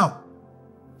 Now,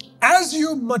 as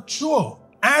you mature,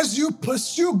 as you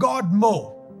pursue God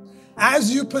more,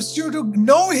 as you pursue to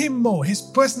know him more, his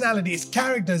personality, his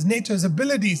character, his nature, his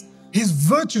abilities, his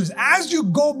virtues, as you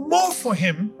go more for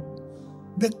him,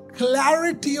 the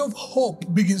clarity of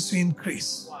hope begins to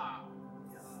increase.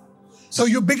 So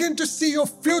you begin to see your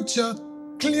future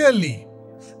clearly.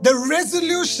 The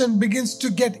resolution begins to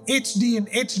get HD and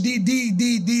HD,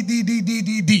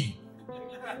 D.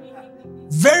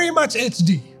 Very much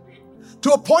HD.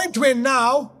 To a point where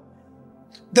now,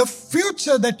 the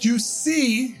future that you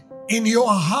see in your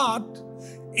heart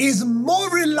is more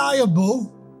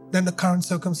reliable than the current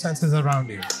circumstances around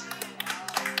you.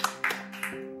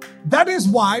 That is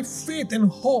why faith and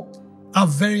hope are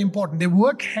very important. They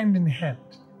work hand in hand.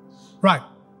 Right.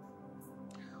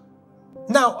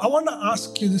 Now, I want to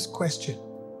ask you this question.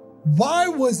 Why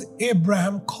was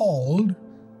Abraham called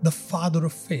the father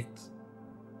of faith?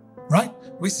 Right?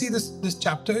 We see this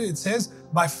chapter. It says,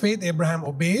 by faith, Abraham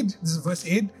obeyed. This is verse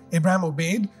 8. Abraham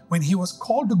obeyed when he was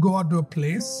called to go out to a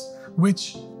place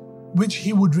which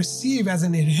he would receive as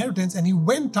an inheritance, and he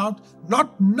went out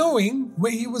not knowing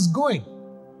where he was going.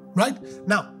 Right?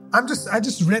 Now, I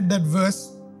just read that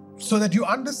verse so that you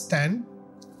understand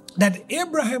that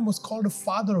Abraham was called a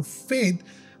father of faith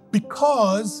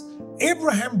because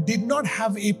Abraham did not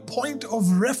have a point of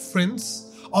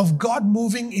reference of God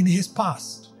moving in his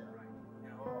past.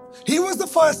 He was the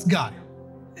first guy.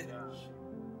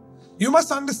 You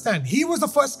must understand, he was the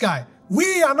first guy.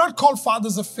 We are not called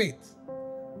fathers of faith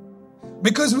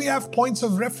because we have points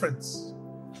of reference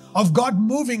of God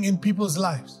moving in people's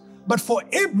lives. But for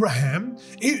Abraham,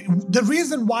 the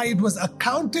reason why it was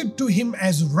accounted to him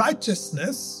as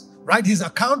righteousness, right? His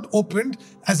account opened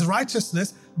as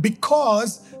righteousness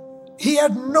because he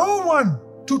had no one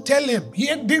to tell him. He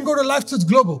didn't go to Life Church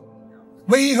Global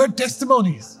where he heard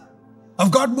testimonies of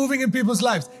God moving in people's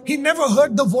lives. He never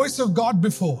heard the voice of God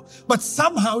before, but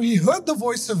somehow he heard the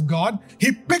voice of God.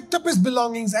 He picked up his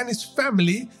belongings and his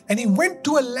family and he went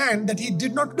to a land that he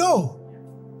did not know.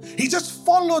 He just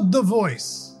followed the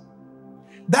voice.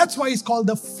 That's why he's called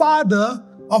the father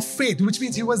of faith, which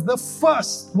means he was the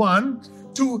first one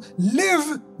to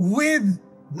live with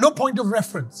no point of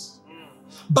reference.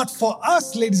 But for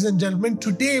us, ladies and gentlemen,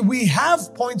 today we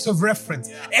have points of reference.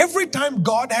 Every time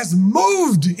God has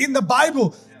moved in the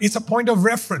Bible, it's a point of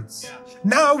reference.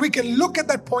 Now we can look at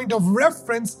that point of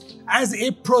reference as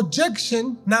a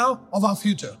projection now of our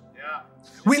future.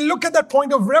 We look at that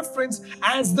point of reference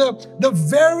as the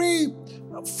very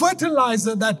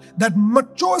fertilizer that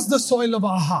matures the soil of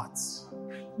our hearts.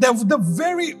 The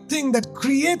very thing that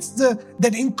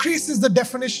that increases the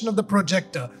definition of the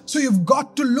projector. So you've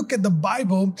got to look at the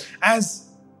Bible as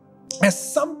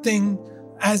something,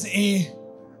 as a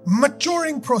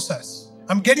maturing process.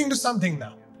 I'm getting to something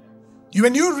now.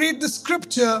 When you read the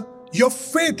scripture, your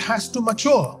faith has to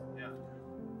mature.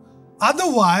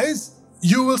 Otherwise,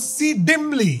 you will see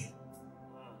dimly.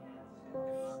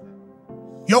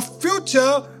 Your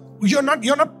future, you're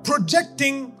not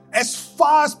projecting as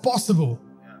far as possible.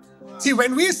 See,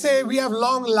 when we say we have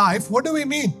long life, what do we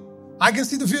mean? I can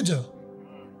see the future.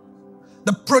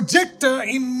 The projector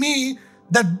in me,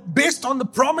 that based on the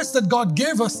promise that God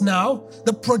gave us now,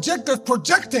 the projector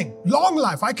projecting long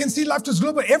life. I can see Life Church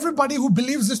Global. Everybody who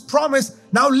believes this promise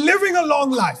now living a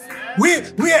long life. We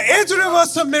are age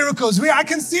reversal miracles. I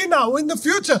can see now in the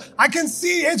future. I can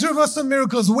see age reversal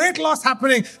miracles, weight loss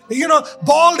happening.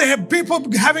 Bald hair, people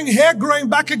having hair growing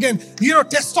back again.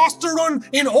 Testosterone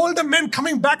in older men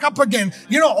coming back up again.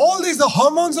 All these, the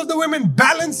hormones of the women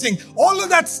balancing. All of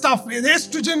that stuff,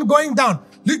 estrogen going down.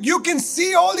 You can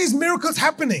see all these miracles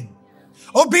happening.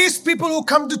 Obese people who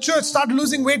come to church start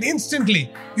losing weight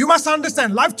instantly. You must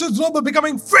understand, Life Church Global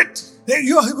becoming fit.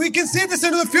 We can see this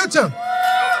into the future.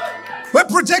 We're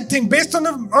projecting based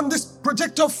on this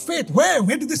projector of faith. Where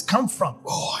did this come from?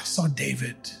 Oh, I saw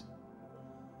David.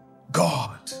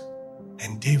 God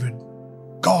and David.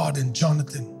 God and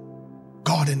Jonathan.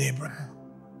 God and Abraham.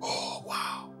 Oh,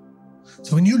 wow.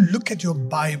 So when you look at your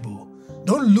Bible,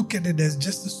 don't look at it as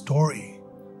just a story.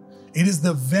 It is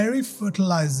the very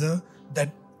fertilizer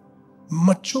that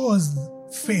matures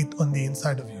faith on the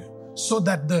inside of you, so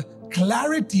that the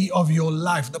clarity of your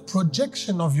life, the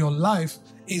projection of your life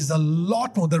is a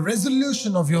lot more, the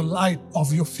resolution of your life,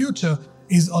 of your future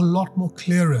is a lot more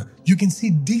clearer. You can see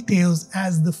details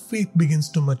as the faith begins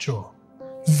to mature.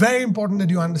 Very important that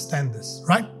you understand this,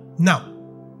 right? Now,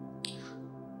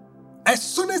 as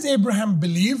soon as Abraham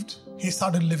believed, he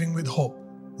started living with hope.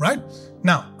 Right?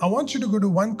 Now, I want you to go to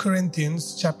 1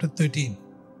 Corinthians chapter 13.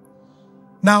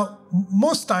 Now,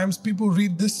 most times people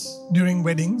read this during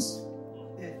weddings,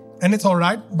 and it's all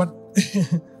right, but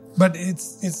but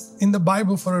it's in the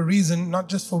Bible for a reason, not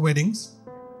just for weddings.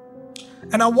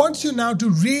 And I want you now to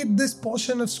read this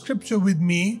portion of scripture with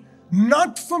me,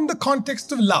 not from the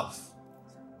context of love.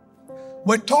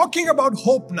 We're talking about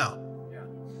hope now.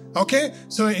 Okay?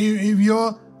 So if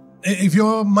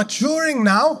you're maturing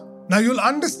now you'll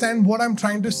understand what I'm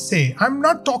trying to say. I'm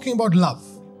not talking about love.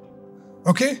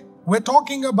 Okay? We're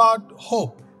talking about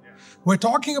hope. We're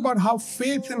talking about how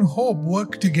faith and hope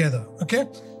work together. Okay?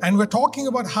 And we're talking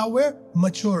about how we're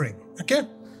maturing. Okay?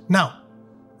 Now,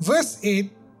 verse 8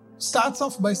 starts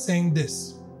off by saying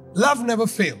this. Love never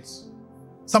fails.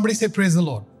 Somebody say, praise the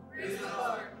Lord. Praise the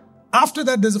Lord. After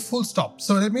that, there's a full stop.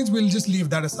 So that means we'll just leave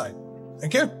that aside.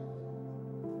 Okay?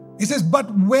 He says, but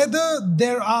whether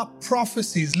there are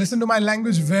prophecies, listen to my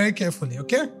language very carefully,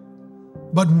 okay?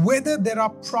 But whether there are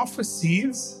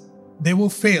prophecies, they will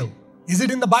fail. Is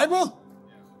it in the Bible?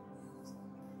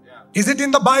 Yeah. Is it in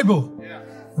the Bible? Yeah.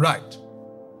 Right.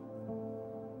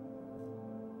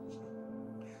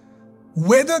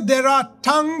 Whether there are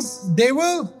tongues, they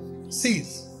will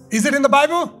cease. Is it in the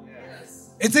Bible?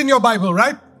 Yes. It's in your Bible,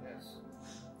 right? Yes.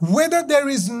 Whether there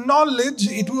is knowledge,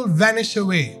 it will vanish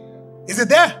away. Is it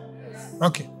there?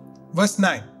 Okay, verse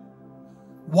 9.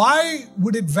 Why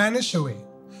would it vanish away?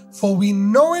 For we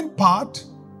know in part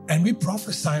and we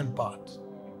prophesy in part.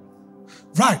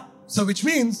 Right, so which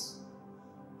means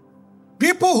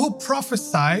people who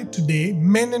prophesy today,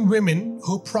 men and women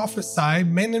who prophesy,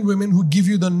 men and women who give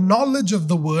you the knowledge of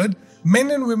the word,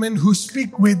 men and women who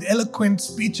speak with eloquent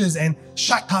speeches and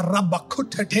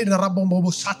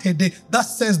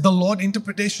thus says the Lord,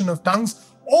 interpretation of tongues,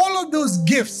 all of those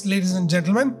gifts, ladies and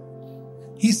gentlemen,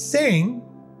 he's saying,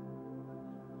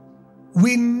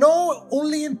 we know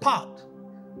only in part.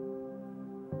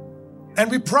 And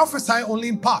we prophesy only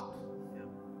in part.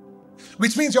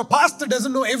 Which means your pastor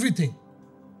doesn't know everything.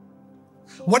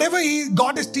 Whatever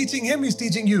God is teaching him, he's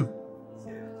teaching you.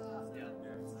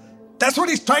 That's what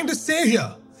he's trying to say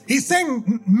here. He's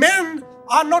saying men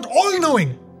are not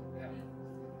all-knowing.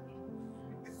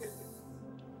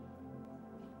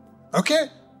 Okay?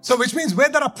 So which means where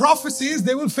there are prophecies,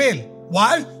 they will fail.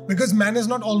 Why? Because man is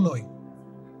not all-knowing.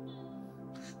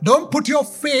 Don't put your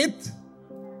faith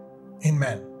in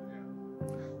man.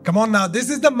 Come on now. This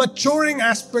is the maturing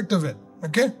aspect of it.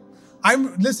 Okay?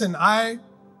 I'm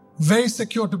very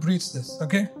secure to preach this.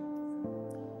 Okay?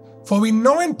 For we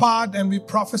know in part and we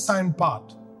prophesy in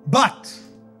part. But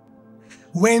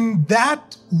when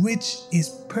that which is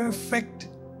perfect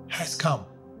has come.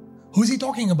 Who's he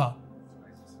talking about?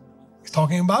 He's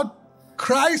talking about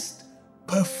Christ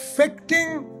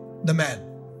perfecting the man.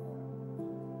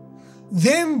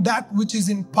 Then that which is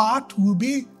in part will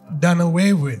be done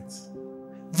away with.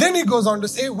 Then he goes on to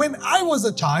say, when I was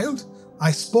a child,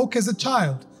 I spoke as a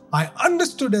child. I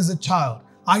understood as a child.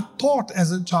 I thought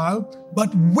as a child.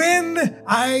 But when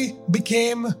I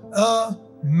became a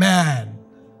man,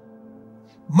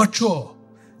 mature,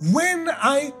 when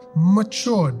I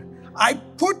matured, I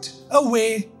put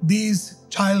away these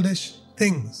childish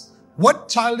things. What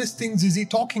childish things is he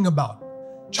talking about?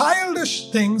 Childish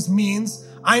things means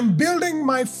I'm building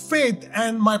my faith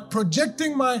and my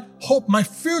projecting my hope, my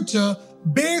future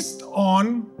based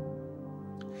on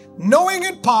knowing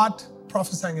in part,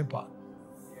 prophesying in part.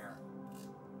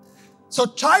 So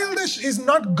childish is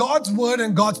not God's word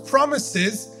and God's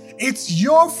promises. It's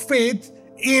your faith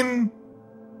in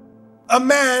a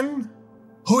man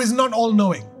who is not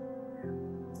all-knowing.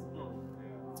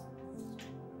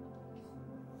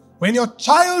 When you're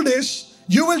childish,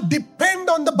 you will depend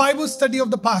on the Bible study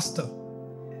of the pastor,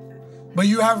 but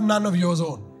you have none of yours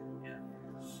own.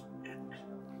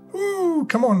 Ooh,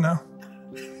 come on now.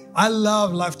 I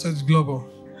love Life Church Global.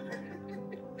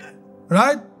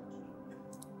 Right?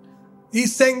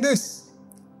 He's saying this.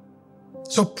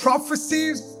 So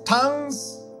prophecies,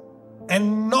 tongues,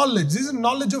 and knowledge. This is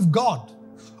knowledge of God.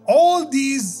 All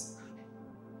these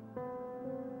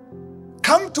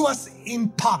come to us in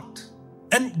part.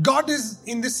 And God is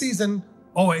in this season,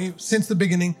 since the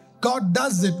beginning, God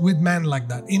does it with man like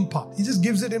that, in part. He just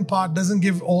gives it in part, doesn't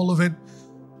give all of it,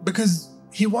 because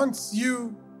He wants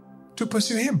you to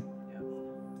pursue Him.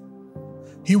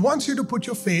 He wants you to put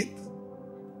your faith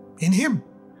in Him.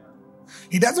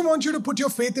 He doesn't want you to put your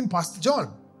faith in Pastor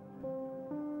John.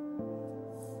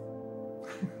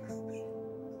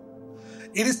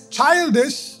 It is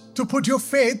childish to put your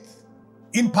faith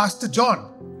in Pastor John.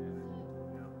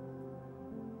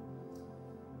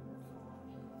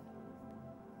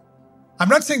 I'm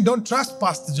not saying don't trust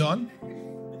Pastor John,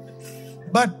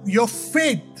 but your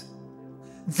faith,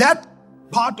 that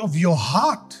part of your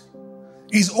heart,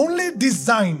 is only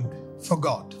designed for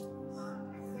God.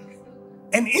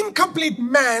 An incomplete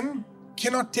man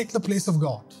cannot take the place of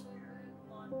God.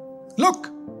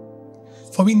 Look,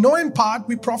 for we know in part,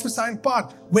 we prophesy in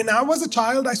part. When I was a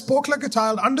child, I spoke like a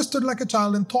child, understood like a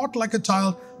child, and thought like a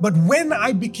child. But when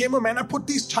I became a man, I put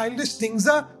these childish things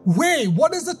away.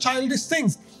 What is the childish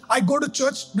things? I go to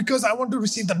church because I want to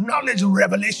receive the knowledge and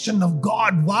revelation of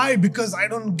God. Why? Because I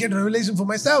don't get revelation for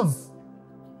myself.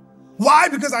 Why?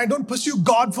 Because I don't pursue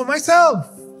God for myself.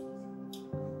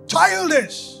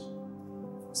 Childish.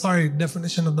 Sorry,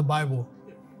 definition of the Bible.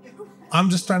 I'm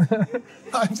just telling you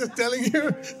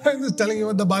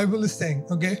what the Bible is saying,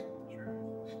 okay?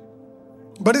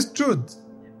 But it's truth.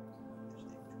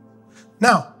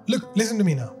 Now, look, listen to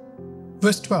me now.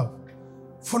 Verse 12.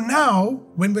 For now,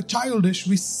 when we're childish,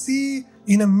 we see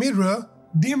in a mirror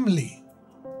dimly.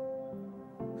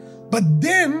 But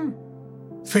then,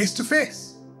 face to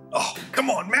face. Oh,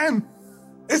 come on, man.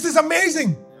 This is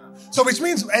amazing. So which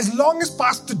means as long as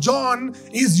Pastor John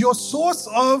is your source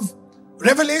of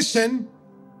revelation,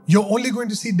 you're only going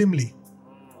to see dimly.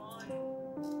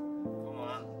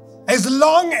 As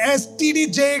long as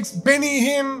T.D. Jakes, Benny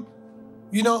Hinn,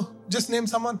 just name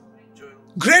someone.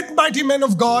 Great mighty men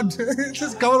of God.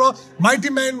 Just cover all. Mighty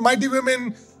men, mighty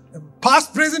women,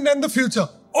 past, present, and the future.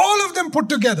 All of them put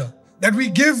together. That we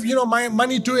give, my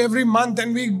money to every month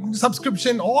and we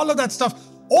subscription, all of that stuff.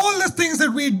 All the things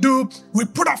that we do, we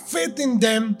put our faith in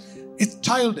them. It's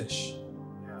childish.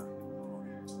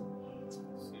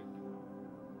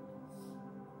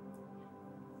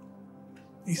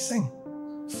 He's saying,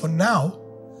 for now,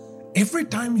 every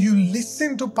time you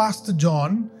listen to Pastor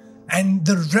John and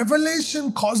the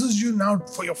revelation causes you now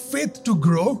for your faith to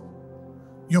grow,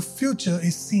 your future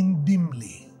is seen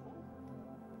dimly.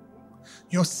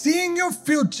 You're seeing your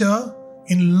future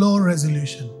in low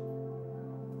resolution.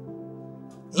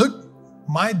 Look,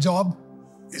 my job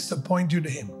is to point you to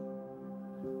Him.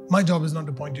 My job is not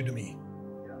to point you to me.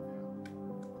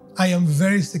 I am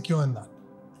very secure in that.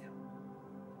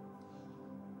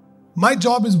 My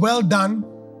job is well done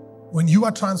when you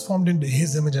are transformed into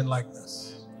His image and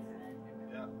likeness.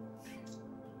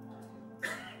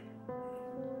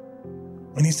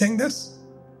 And He's saying this,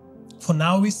 for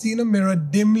now we see in a mirror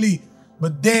dimly,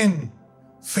 but then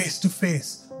face to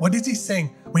face. What is He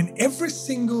saying? When every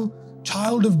single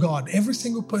child of God, every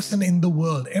single person in the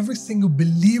world, every single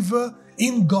believer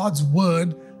in God's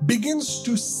word begins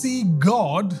to see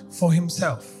God for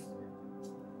himself.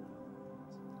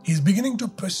 He's beginning to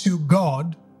pursue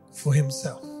God for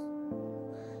himself.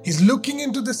 He's looking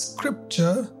into the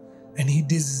scripture And he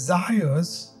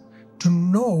desires to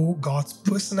know God's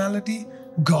personality,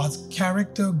 God's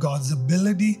character, God's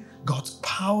ability, God's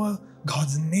power,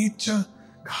 God's nature,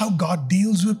 how God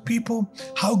deals with people,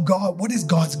 what is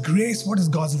God's grace, what is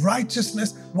God's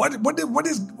righteousness,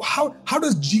 how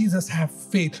does Jesus have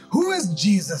faith? Who is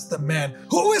Jesus the man?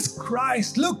 Who is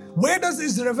Christ? Look, where does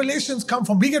these revelations come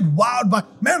from? We get wowed by,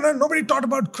 man, nobody taught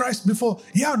about Christ before.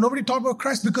 Yeah, nobody taught about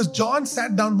Christ because John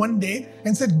sat down one day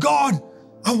and said, God,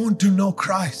 I want to know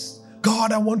Christ.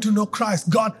 God, I want to know Christ.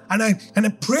 God, and I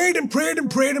prayed and prayed and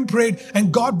prayed and prayed,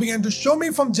 and God began to show me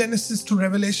from Genesis to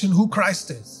Revelation who Christ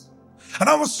is. And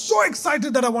I was so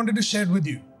excited that I wanted to share it with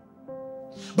you.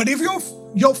 But if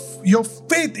your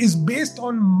faith is based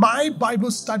on my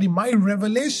Bible study, my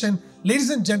revelation, ladies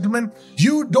and gentlemen,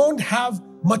 you don't have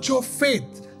mature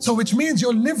faith. So which means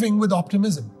you're living with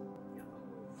optimism.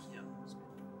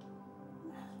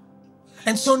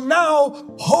 And so now,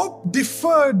 hope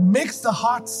deferred makes the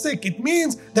heart sick. It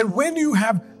means that when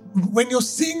you're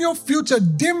seeing your future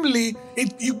dimly,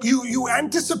 you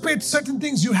anticipate certain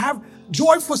things, you have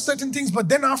joy for certain things, but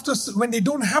then when they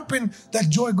don't happen, that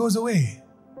joy goes away.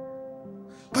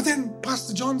 But then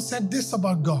Pastor John said this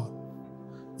about God.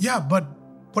 Yeah, but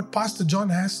what Pastor John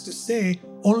has to say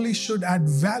only should add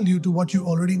value to what you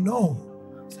already know.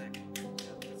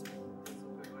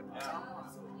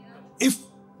 If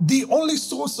the only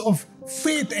source of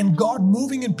faith and God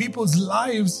moving in people's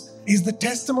lives is the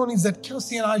testimonies that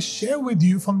Kelsey and I share with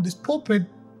you from this pulpit,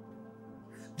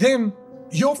 then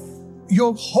your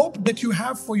hope that you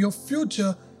have for your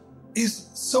future is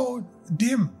so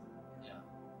dim.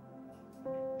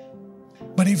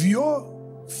 But if your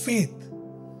faith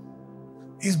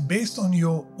is based on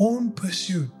your own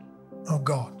pursuit of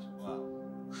God,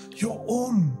 your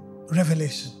own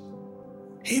revelation,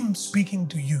 Him speaking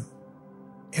to you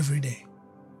every day,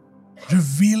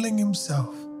 revealing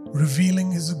Himself,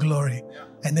 revealing His glory,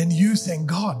 and then you saying,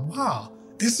 God, wow,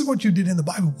 this is what you did in the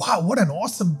Bible. Wow, what an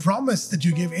awesome promise that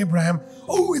you gave Abraham.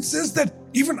 Oh, it says that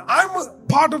even I'm a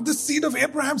part of the seed of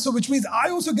Abraham, so which means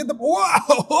I also get the,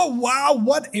 wow,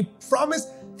 what a promise.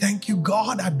 Thank you,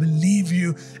 God, I believe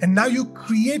you. And now you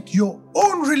create your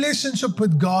own relationship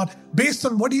with God based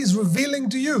on what He is revealing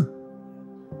to you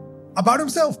about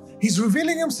Himself. He's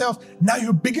revealing Himself. Now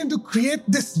you begin to create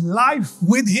this life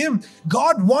with Him.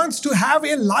 God wants to have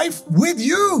a life with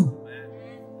you.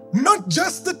 Not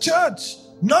just the church,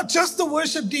 not just the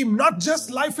worship team, not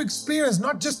just life experience,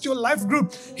 not just your life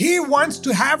group. He wants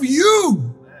to have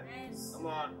you. Come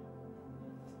on.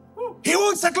 He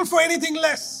won't settle for anything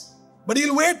less, but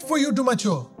He'll wait for you to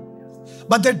mature.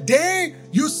 But the day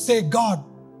you say, God,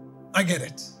 I get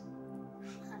it.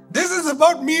 This is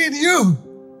about me and you.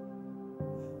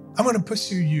 I'm going to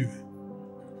pursue you.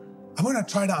 I'm going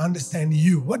to try to understand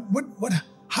you.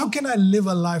 How can I live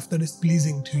a life that is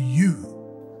pleasing to you?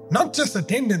 Not just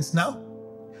attendance now.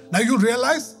 Now you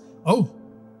realize, oh,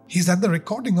 he's at the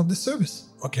recording of the service.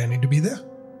 Okay, I need to be there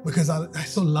because I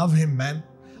so love Him, man.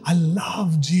 I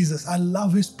love Jesus. I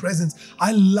love His presence.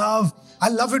 I love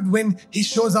it when He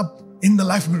shows up in the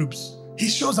life groups. He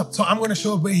shows up. So I'm going to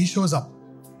show up where He shows up.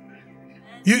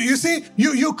 You see,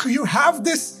 you have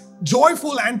this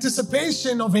joyful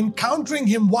anticipation of encountering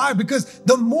Him. Why? Because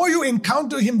the more you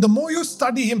encounter Him, the more you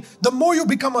study Him, the more you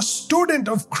become a student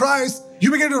of Christ, you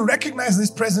begin to recognize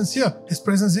His presence here. His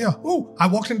presence here. Oh, I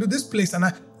walked into this place and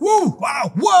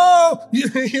whoa.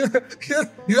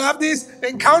 You have these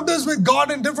encounters with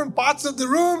God in different parts of the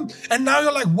room, and now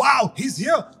you're like, wow, He's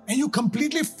here. And you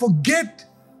completely forget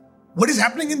what is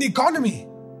happening in the economy.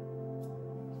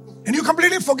 And you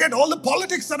completely forget all the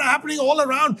politics that are happening all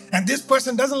around. And this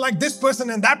person doesn't like this person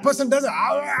and that person doesn't.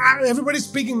 Everybody's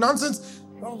speaking nonsense.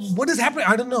 What is happening?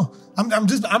 I don't know.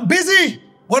 I'm busy.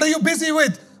 What are you busy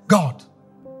with? God.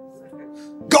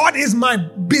 God is my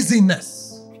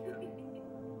busyness.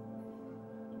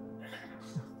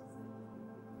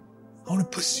 I want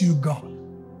to pursue God.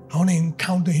 I want to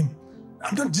encounter Him.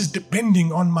 I'm not just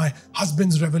depending on my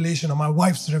husband's revelation or my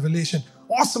wife's revelation.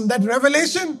 Awesome, that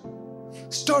revelation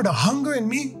stirred a hunger in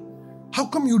me. How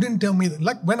come you didn't tell me that?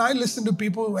 Like when I listen to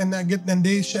people and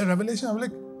they share revelation, I'm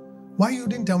like, why you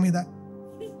didn't tell me that?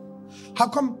 How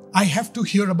come I have to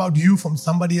hear about you from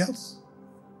somebody else?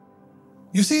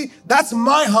 You see, that's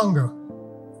my hunger.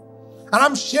 And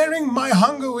I'm sharing my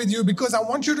hunger with you because I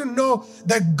want you to know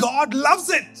that God loves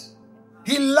it.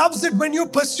 He loves it when you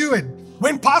pursue it.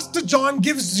 When Pastor John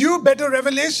gives you better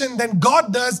revelation than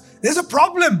God does, there's a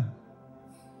problem.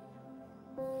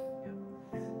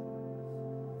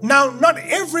 Now, not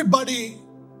everybody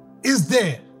is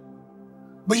there,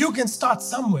 but you can start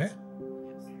somewhere.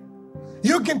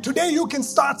 Today you can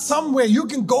start somewhere. You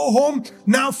can go home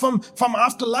now from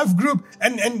after life group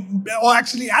or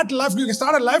actually at life group. You can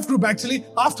start a life group actually.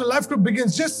 After life group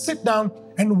begins, just sit down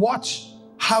and watch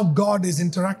how God is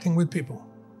interacting with people.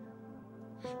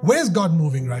 Where's God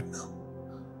moving right now?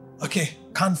 Okay,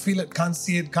 can't feel it, can't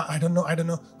see it, I don't know.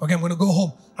 Okay, I'm going to go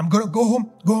home.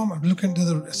 I'm looking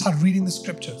start reading the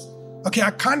scriptures. Okay,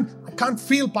 I can't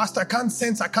feel, Pastor, I can't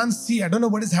sense, I can't see, I don't know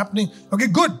what is happening. Okay,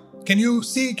 good. Can you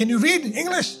see, can you read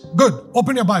English? Good.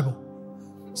 Open your Bible.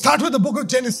 Start with the book of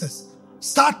Genesis.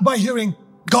 Start by hearing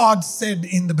God said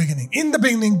in the beginning. In the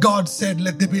beginning, God said,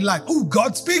 let there be light. Oh,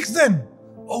 God speaks then.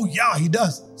 Oh yeah, He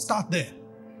does. Start there.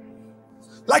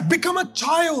 Like become a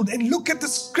child and look at the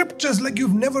scriptures like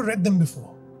you've never read them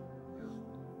before.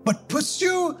 But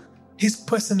pursue His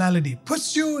personality,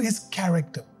 pursue His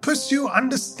character, pursue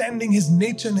understanding His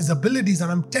nature and His abilities.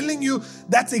 And I'm telling you,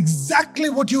 that's exactly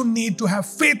what you need to have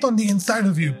faith on the inside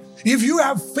of you. If you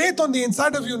have faith on the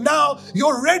inside of you now,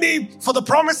 you're ready for the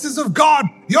promises of God.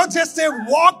 You're just a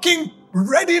walking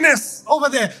readiness over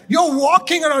there. You're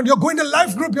walking around, you're going to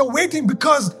life group, you're waiting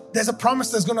because there's a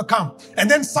promise that's going to come. And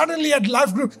then suddenly at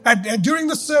life group, during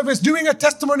the service, during a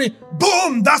testimony,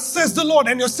 boom, thus says the Lord.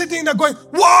 And you're sitting there going,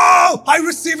 whoa, I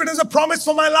receive it as a promise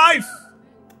for my life.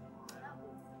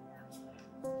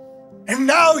 And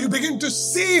now you begin to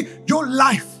see your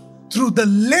life through the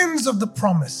lens of the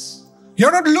promise.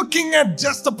 You're not looking at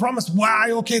just the promise.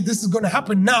 Why? Okay, this is going to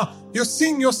happen. Now you're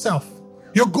seeing yourself.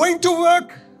 You're going to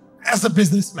work as a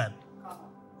businessman.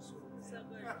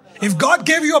 If God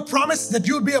gave you a promise that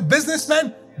you'll be a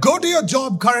businessman, go to your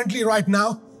job currently right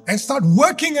now and start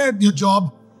working at your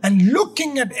job and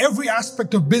looking at every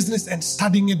aspect of business and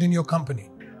studying it in your company.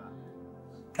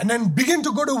 And then begin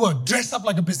to go to work, dress up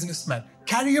like a businessman,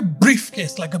 carry a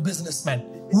briefcase like a businessman,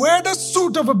 wear the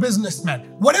suit of a businessman.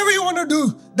 Whatever you want to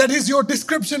do, that is your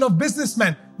description of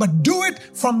businessman, but do it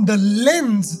from the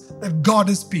lens that God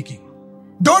is speaking.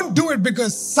 Don't do it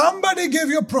because somebody gave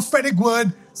you a prophetic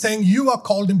word saying you are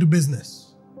called into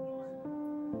business.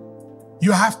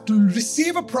 You have to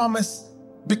receive a promise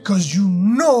because you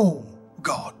know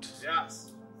God.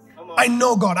 Yes. Come on. I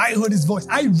know God. I heard His voice.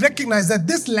 I recognize that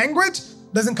this language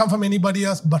doesn't come from anybody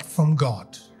else but from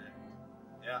God.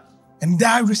 Yeah. And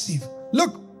I receive.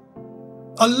 Look,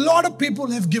 a lot of people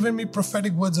have given me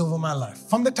prophetic words over my life.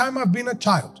 From the time I've been a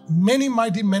child, many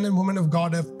mighty men and women of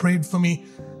God have prayed for me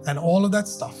and all of that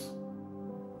stuff.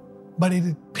 But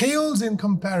it pales in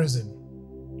comparison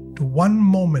to one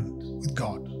moment with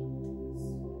God.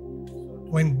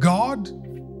 When God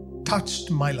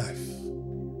touched my life,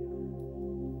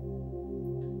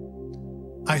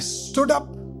 I stood up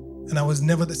and I was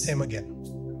never the same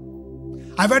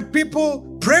again. I've had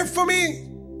people pray for me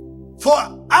for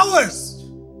hours,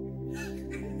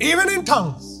 even in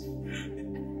tongues.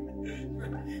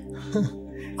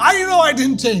 I know I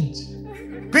didn't change.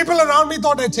 People around me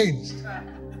thought I changed.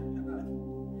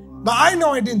 But I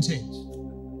know I didn't change.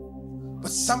 But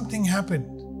something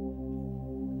happened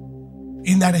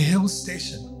in that hill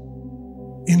station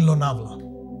in Lonavala.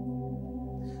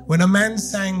 When a man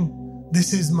sang,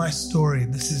 "This is my story,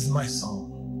 this is my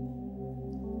song."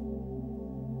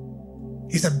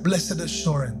 He said, "Blessed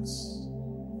assurance,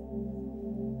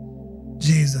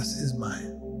 Jesus is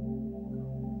mine.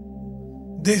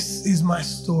 This is my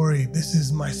story, this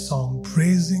is my song,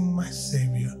 praising my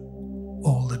Savior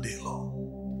all the day long."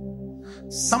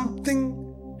 Something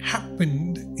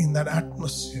happened in that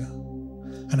atmosphere,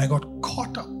 and I got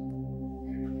caught up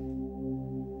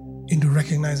into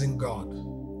recognizing God.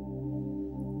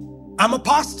 I'm a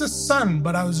pastor's son,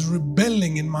 but I was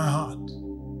rebelling in my heart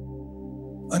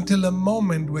until a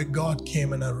moment where God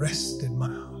came and arrested my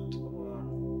heart.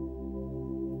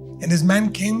 And this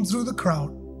man came through the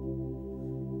crowd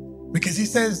because he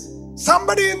says,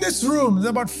 somebody in this room, there's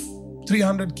about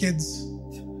 300 kids.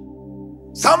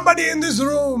 Somebody in this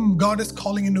room, God is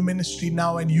calling into ministry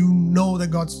now, and you know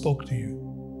that God spoke to you.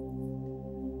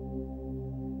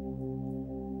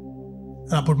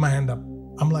 And I put my hand up.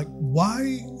 I'm like,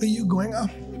 why are you going up?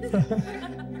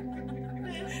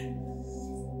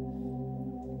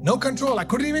 No control. I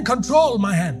couldn't even control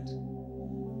my hand.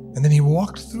 And then he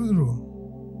walked through the room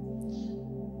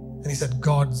and he said,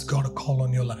 God's got a call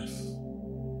on your life.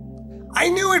 I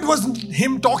knew it wasn't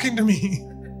him talking to me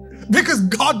because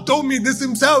God told me this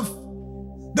himself.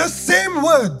 The same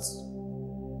words.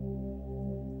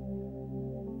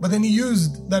 But then he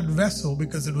used that vessel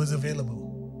because it was available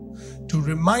to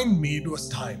remind me it was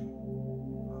time.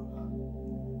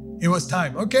 It was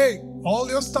time. Okay, all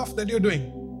your stuff that you're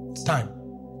doing, it's time.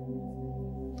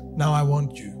 Now I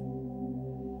want you.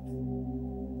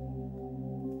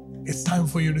 It's time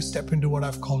for you to step into what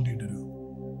I've called you to do.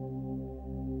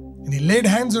 And he laid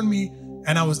hands on me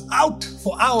and I was out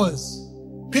for hours.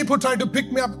 People tried to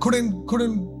pick me up, couldn't.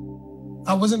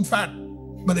 I wasn't fat,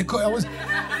 but they could. I was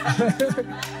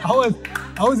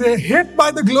hit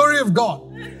by the glory of God.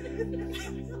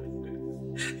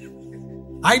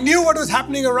 I knew what was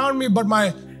happening around me, but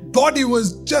my body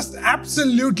was just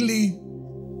absolutely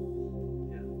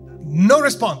no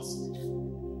response.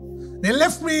 They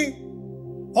left me,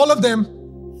 all of them,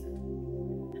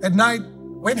 at night,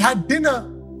 went had dinner,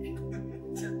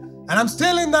 and I'm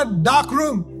still in that dark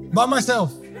room by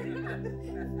myself.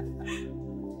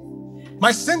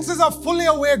 My senses are fully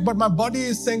awake, but my body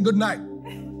is saying good night.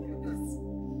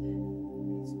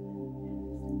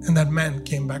 And that man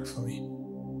came back for me.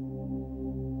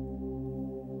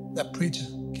 That preacher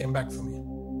came back for me.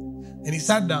 And he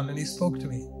sat down and he spoke to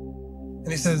me.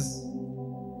 And he says,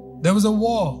 there was a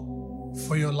war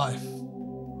for your life,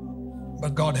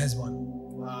 but God has won.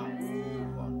 Wow.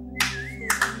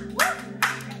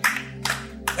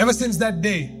 Ever since that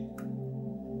day,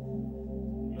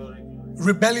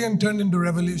 rebellion turned into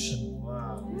revolution.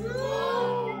 Wow.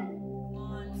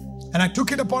 And I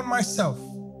took it upon myself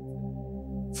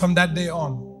from that day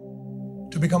on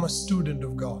to become a student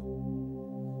of God.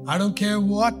 I don't care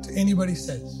what anybody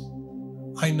says.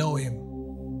 I know Him.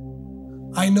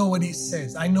 I know what He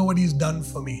says. I know what He's done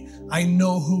for me. I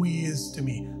know who He is to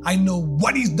me. I know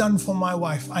what He's done for my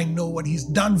wife. I know what He's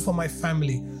done for my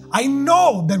family. I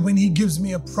know that when He gives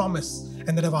me a promise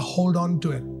and that if I hold on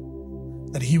to it,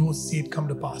 that He will see it come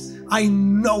to pass. I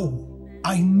know.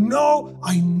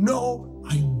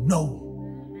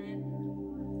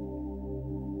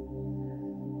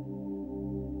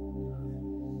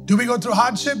 Do we go through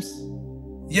hardships?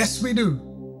 Yes, we do.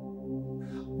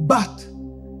 But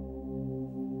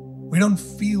we don't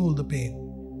feel the pain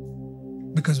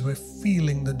because we're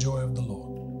feeling the joy of the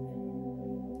Lord.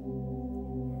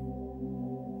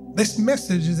 This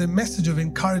message is a message of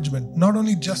encouragement, not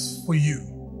only just for you,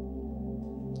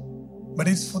 but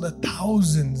it's for the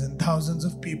thousands and thousands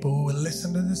of people who will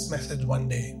listen to this message one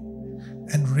day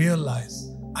and realize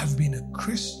I've been a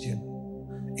Christian,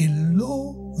 a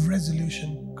low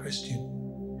resolution Christian.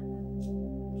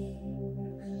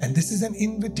 And this is an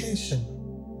invitation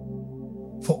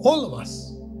for all of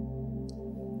us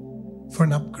for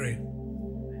an upgrade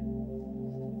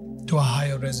to a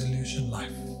higher resolution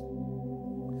life.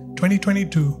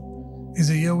 2022 is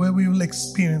a year where we will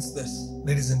experience this,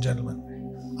 ladies and gentlemen.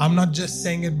 I'm not just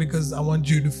saying it because I want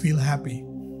you to feel happy.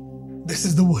 This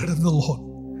is the word of the Lord.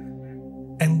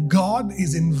 And God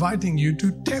is inviting you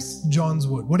to test John's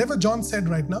word. Whatever John said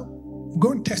right now,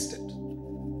 go and test it.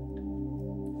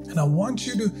 And I want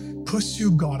you to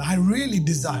pursue God. I really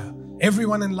desire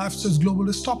everyone in Life Church Global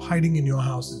to stop hiding in your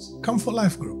houses. Come for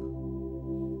Life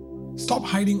Group. Stop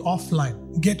hiding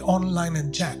offline. Get online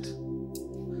and chat.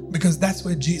 Because that's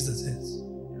where Jesus is.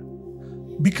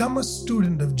 Become a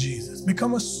student of Jesus.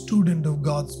 Become a student of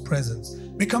God's presence.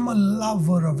 Become a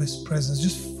lover of His presence.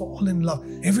 Just fall in love.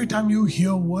 Every time you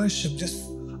hear worship, just,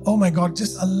 oh my God,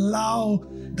 just allow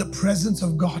the presence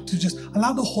of God to just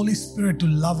allow the Holy Spirit to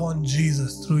love on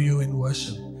Jesus through you in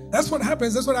worship. That's what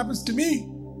happens. That's what happens to me.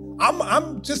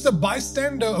 I'm just a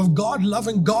bystander of God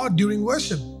loving God during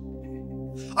worship.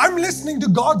 I'm listening to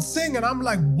God sing and I'm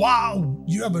like, wow,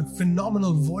 you have a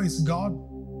phenomenal voice, God.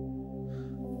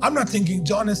 I'm not thinking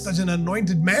John is such an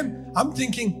anointed man. I'm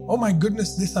thinking, oh my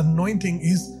goodness, this anointing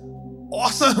is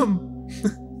awesome.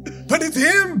 But it's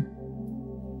Him.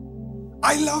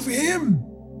 I love Him.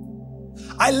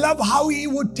 I love how He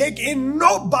would take a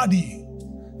nobody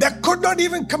that could not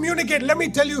even communicate. Let me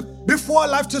tell you, before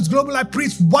Life Church Global, I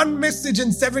preached one message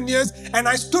in 7 years and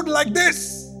I stood like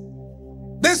this.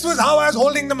 This was how I was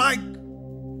holding the mic.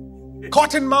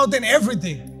 Cotton mouth and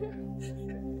everything.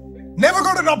 Never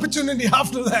got an opportunity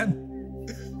after that.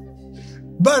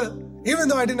 But even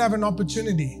though I didn't have an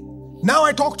opportunity, now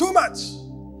I talk too much.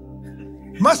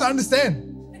 Must understand.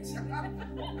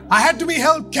 I had to be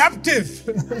held captive.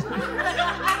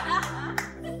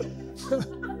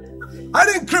 I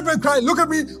didn't crib and cry. Look at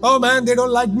me. Oh man, they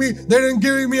don't like me. They didn't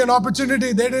give me an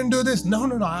opportunity. They didn't do this. No.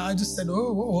 I just said,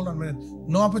 oh, hold on a minute.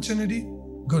 No opportunity?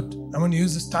 Good. I'm going to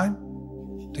use this time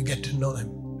to get to know Him.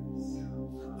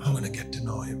 I'm going to get to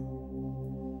know Him.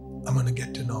 I'm going to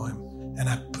get to know Him. And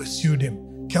I pursued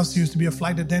Him. Kelsey used to be a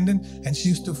flight attendant and she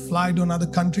used to fly to another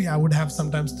country. I would have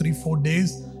sometimes 3-4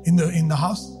 days in the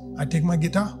house. I take my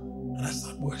guitar and I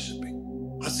start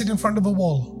worshiping. I sit in front of a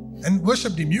wall and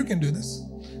worship team. You can do this.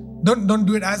 Don't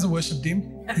do it as a worship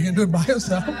team. You can do it by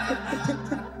yourself.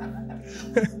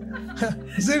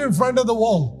 Sit in front of the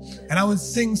wall and I would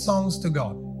sing songs to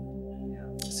God.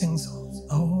 Sing songs.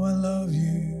 Oh, I love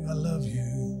you. I love you.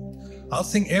 I'll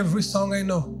sing every song I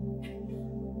know.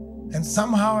 And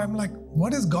somehow I'm like,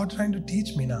 what is God trying to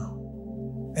teach me now?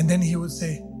 And then he would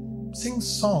say, sing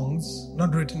songs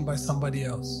not written by somebody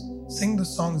else. Sing the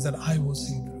songs that I will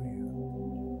sing through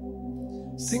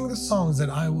you. Sing the songs that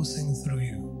I will sing through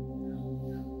you.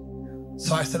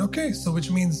 So I said, okay, so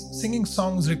which means singing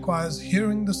songs requires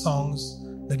hearing the songs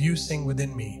that you sing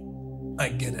within me. I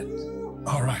get it.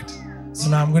 All right. So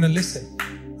now I'm going to listen.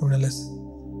 I'm going to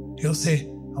listen. He'll say,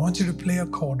 I want you to play a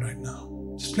chord right now.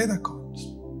 Just play that chord.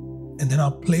 And then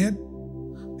I'll play it.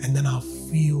 And then I'll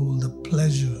feel the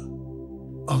pleasure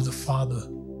of the Father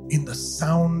in the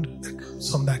sound that comes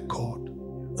from that chord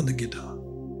on the guitar.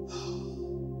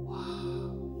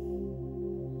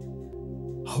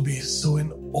 I'll be so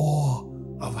in awe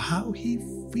of how he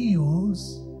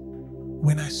feels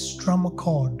when I strum a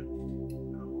chord.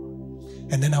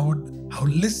 And then I would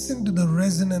listen to the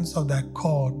resonance of that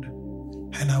chord,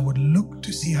 and I would look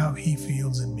to see how he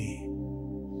feels in me.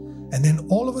 And then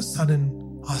all of a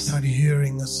sudden, I started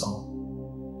hearing a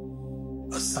song,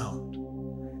 a sound.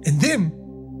 And then,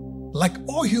 like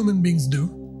all human beings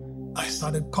do, I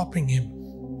started copying him.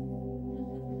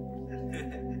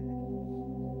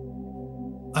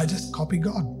 I just copy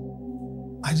God.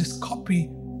 I just copy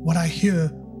what I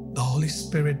hear the Holy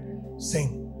Spirit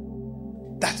sing.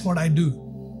 That's what I do.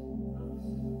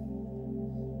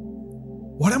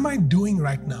 What am I doing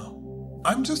right now?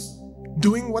 I'm just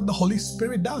doing what the Holy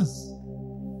Spirit does.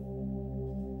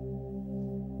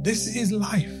 This is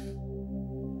life.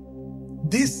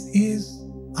 This is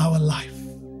our life.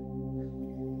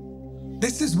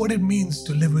 This is what it means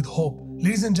to live with hope.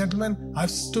 Ladies and gentlemen,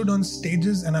 I've stood on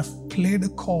stages and I've played a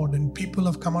chord and people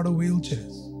have come out of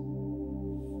wheelchairs.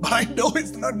 But I know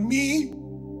it's not me.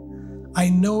 I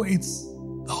know it's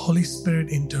the Holy Spirit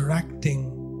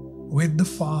interacting with the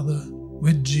Father,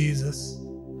 with Jesus,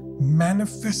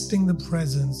 manifesting the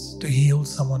presence to heal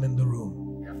someone in the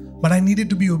room. But I needed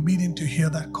to be obedient to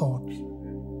hear that chord.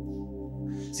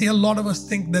 See, a lot of us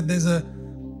think that there's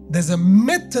a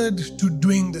method to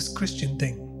doing this Christian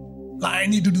thing. Like, I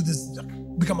need to do this,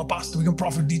 become a pastor, become a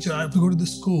prophet, teacher, I have to go to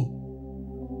this school.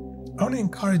 I want to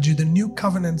encourage you, the new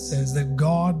covenant says that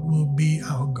God will be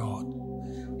our God.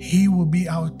 He will be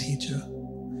our teacher,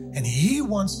 and He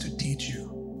wants to teach you.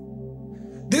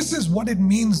 This is what it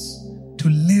means to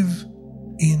live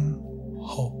in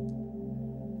hope.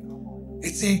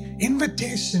 It's an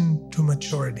invitation to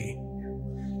maturity.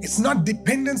 It's not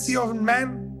dependency on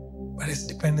man, but it's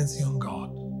dependency on God.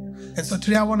 And so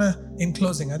today in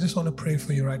closing, I just want to pray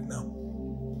for you right now.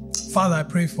 Father, I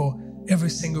pray for every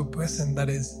single person that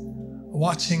is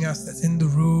watching us, that's in the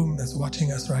room, that's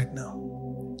watching us right now.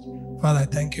 Father, I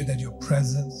thank you that your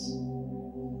presence,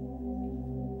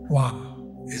 wow,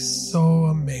 is so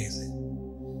amazing.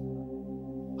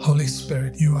 Holy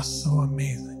Spirit, you are so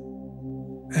amazing.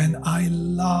 And I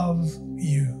love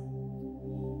you.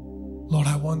 Lord,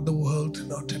 I want the world to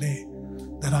know today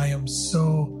that I am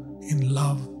so in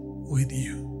love with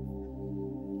you.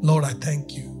 Lord, I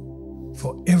thank you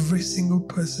for every single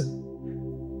person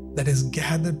that is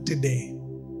gathered today,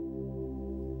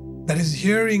 that is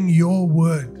hearing your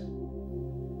word.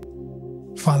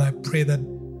 Father, I pray that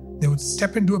they would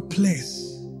step into a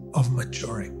place of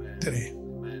maturing today.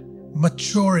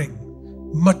 Maturing,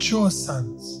 mature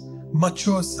sons,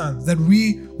 that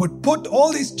we would put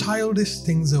all these childish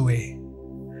things away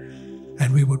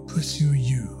and we would pursue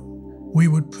you. We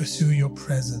would pursue your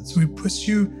presence. We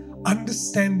pursue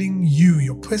understanding you,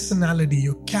 your personality,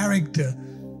 your character,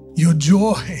 your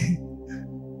joy,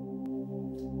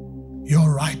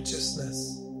 your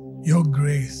righteousness, your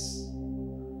grace.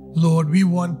 Lord, we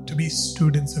want to be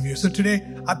students of you. So today,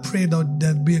 I pray that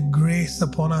there'll be a grace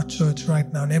upon our church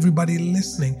right now and everybody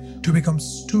listening to become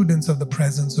students of the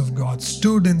presence of God,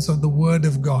 students of the Word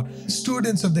of God,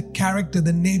 students of the character,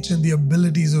 the nature, and the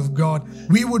abilities of God.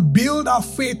 We would build our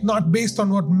faith not based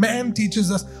on what man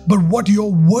teaches us, but what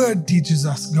your Word teaches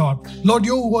us, God. Lord,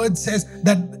 your Word says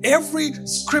that every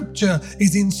scripture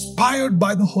is inspired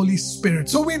by the Holy Spirit.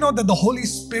 So we know that the Holy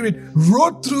Spirit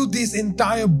wrote through this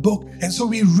entire book, and so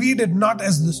we read it not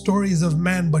as the stories of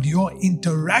man, but your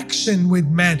interaction with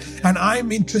man. And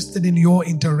I'm interested in your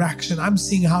interaction. I'm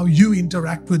seeing how you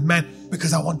interact with man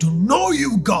because I want to know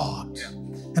you, God.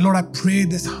 And Lord, I pray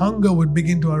this hunger would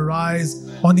begin to arise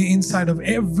on the inside of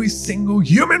every single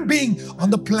human being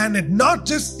on the planet, not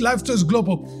just Life Church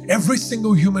Global, every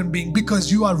single human being,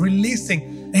 because you are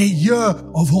releasing a year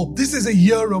of hope. This is a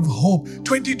year of hope.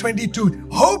 2022.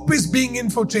 Hope is being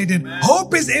infiltrated.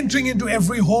 Hope is entering into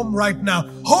every home right now.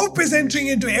 Hope is entering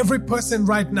into every person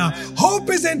right now. Hope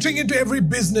is entering into every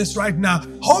business right now.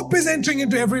 Hope is entering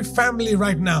into every family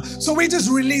right now. So we just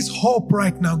release hope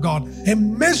right now, God. A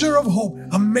measure of hope,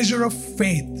 a measure of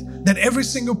faith, that every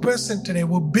single person today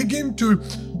will begin to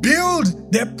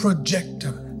build their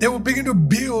projector. They will begin to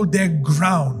build their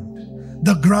ground,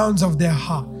 the grounds of their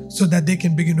heart, so that they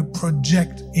can begin to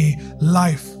project a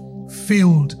life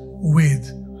filled with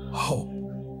hope.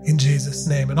 In Jesus'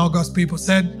 name. And all God's people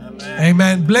said, Amen.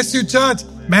 Amen. Bless you, church.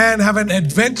 Man, have an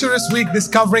adventurous week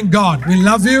discovering God. We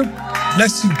love you.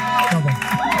 Bless you. Bye-bye.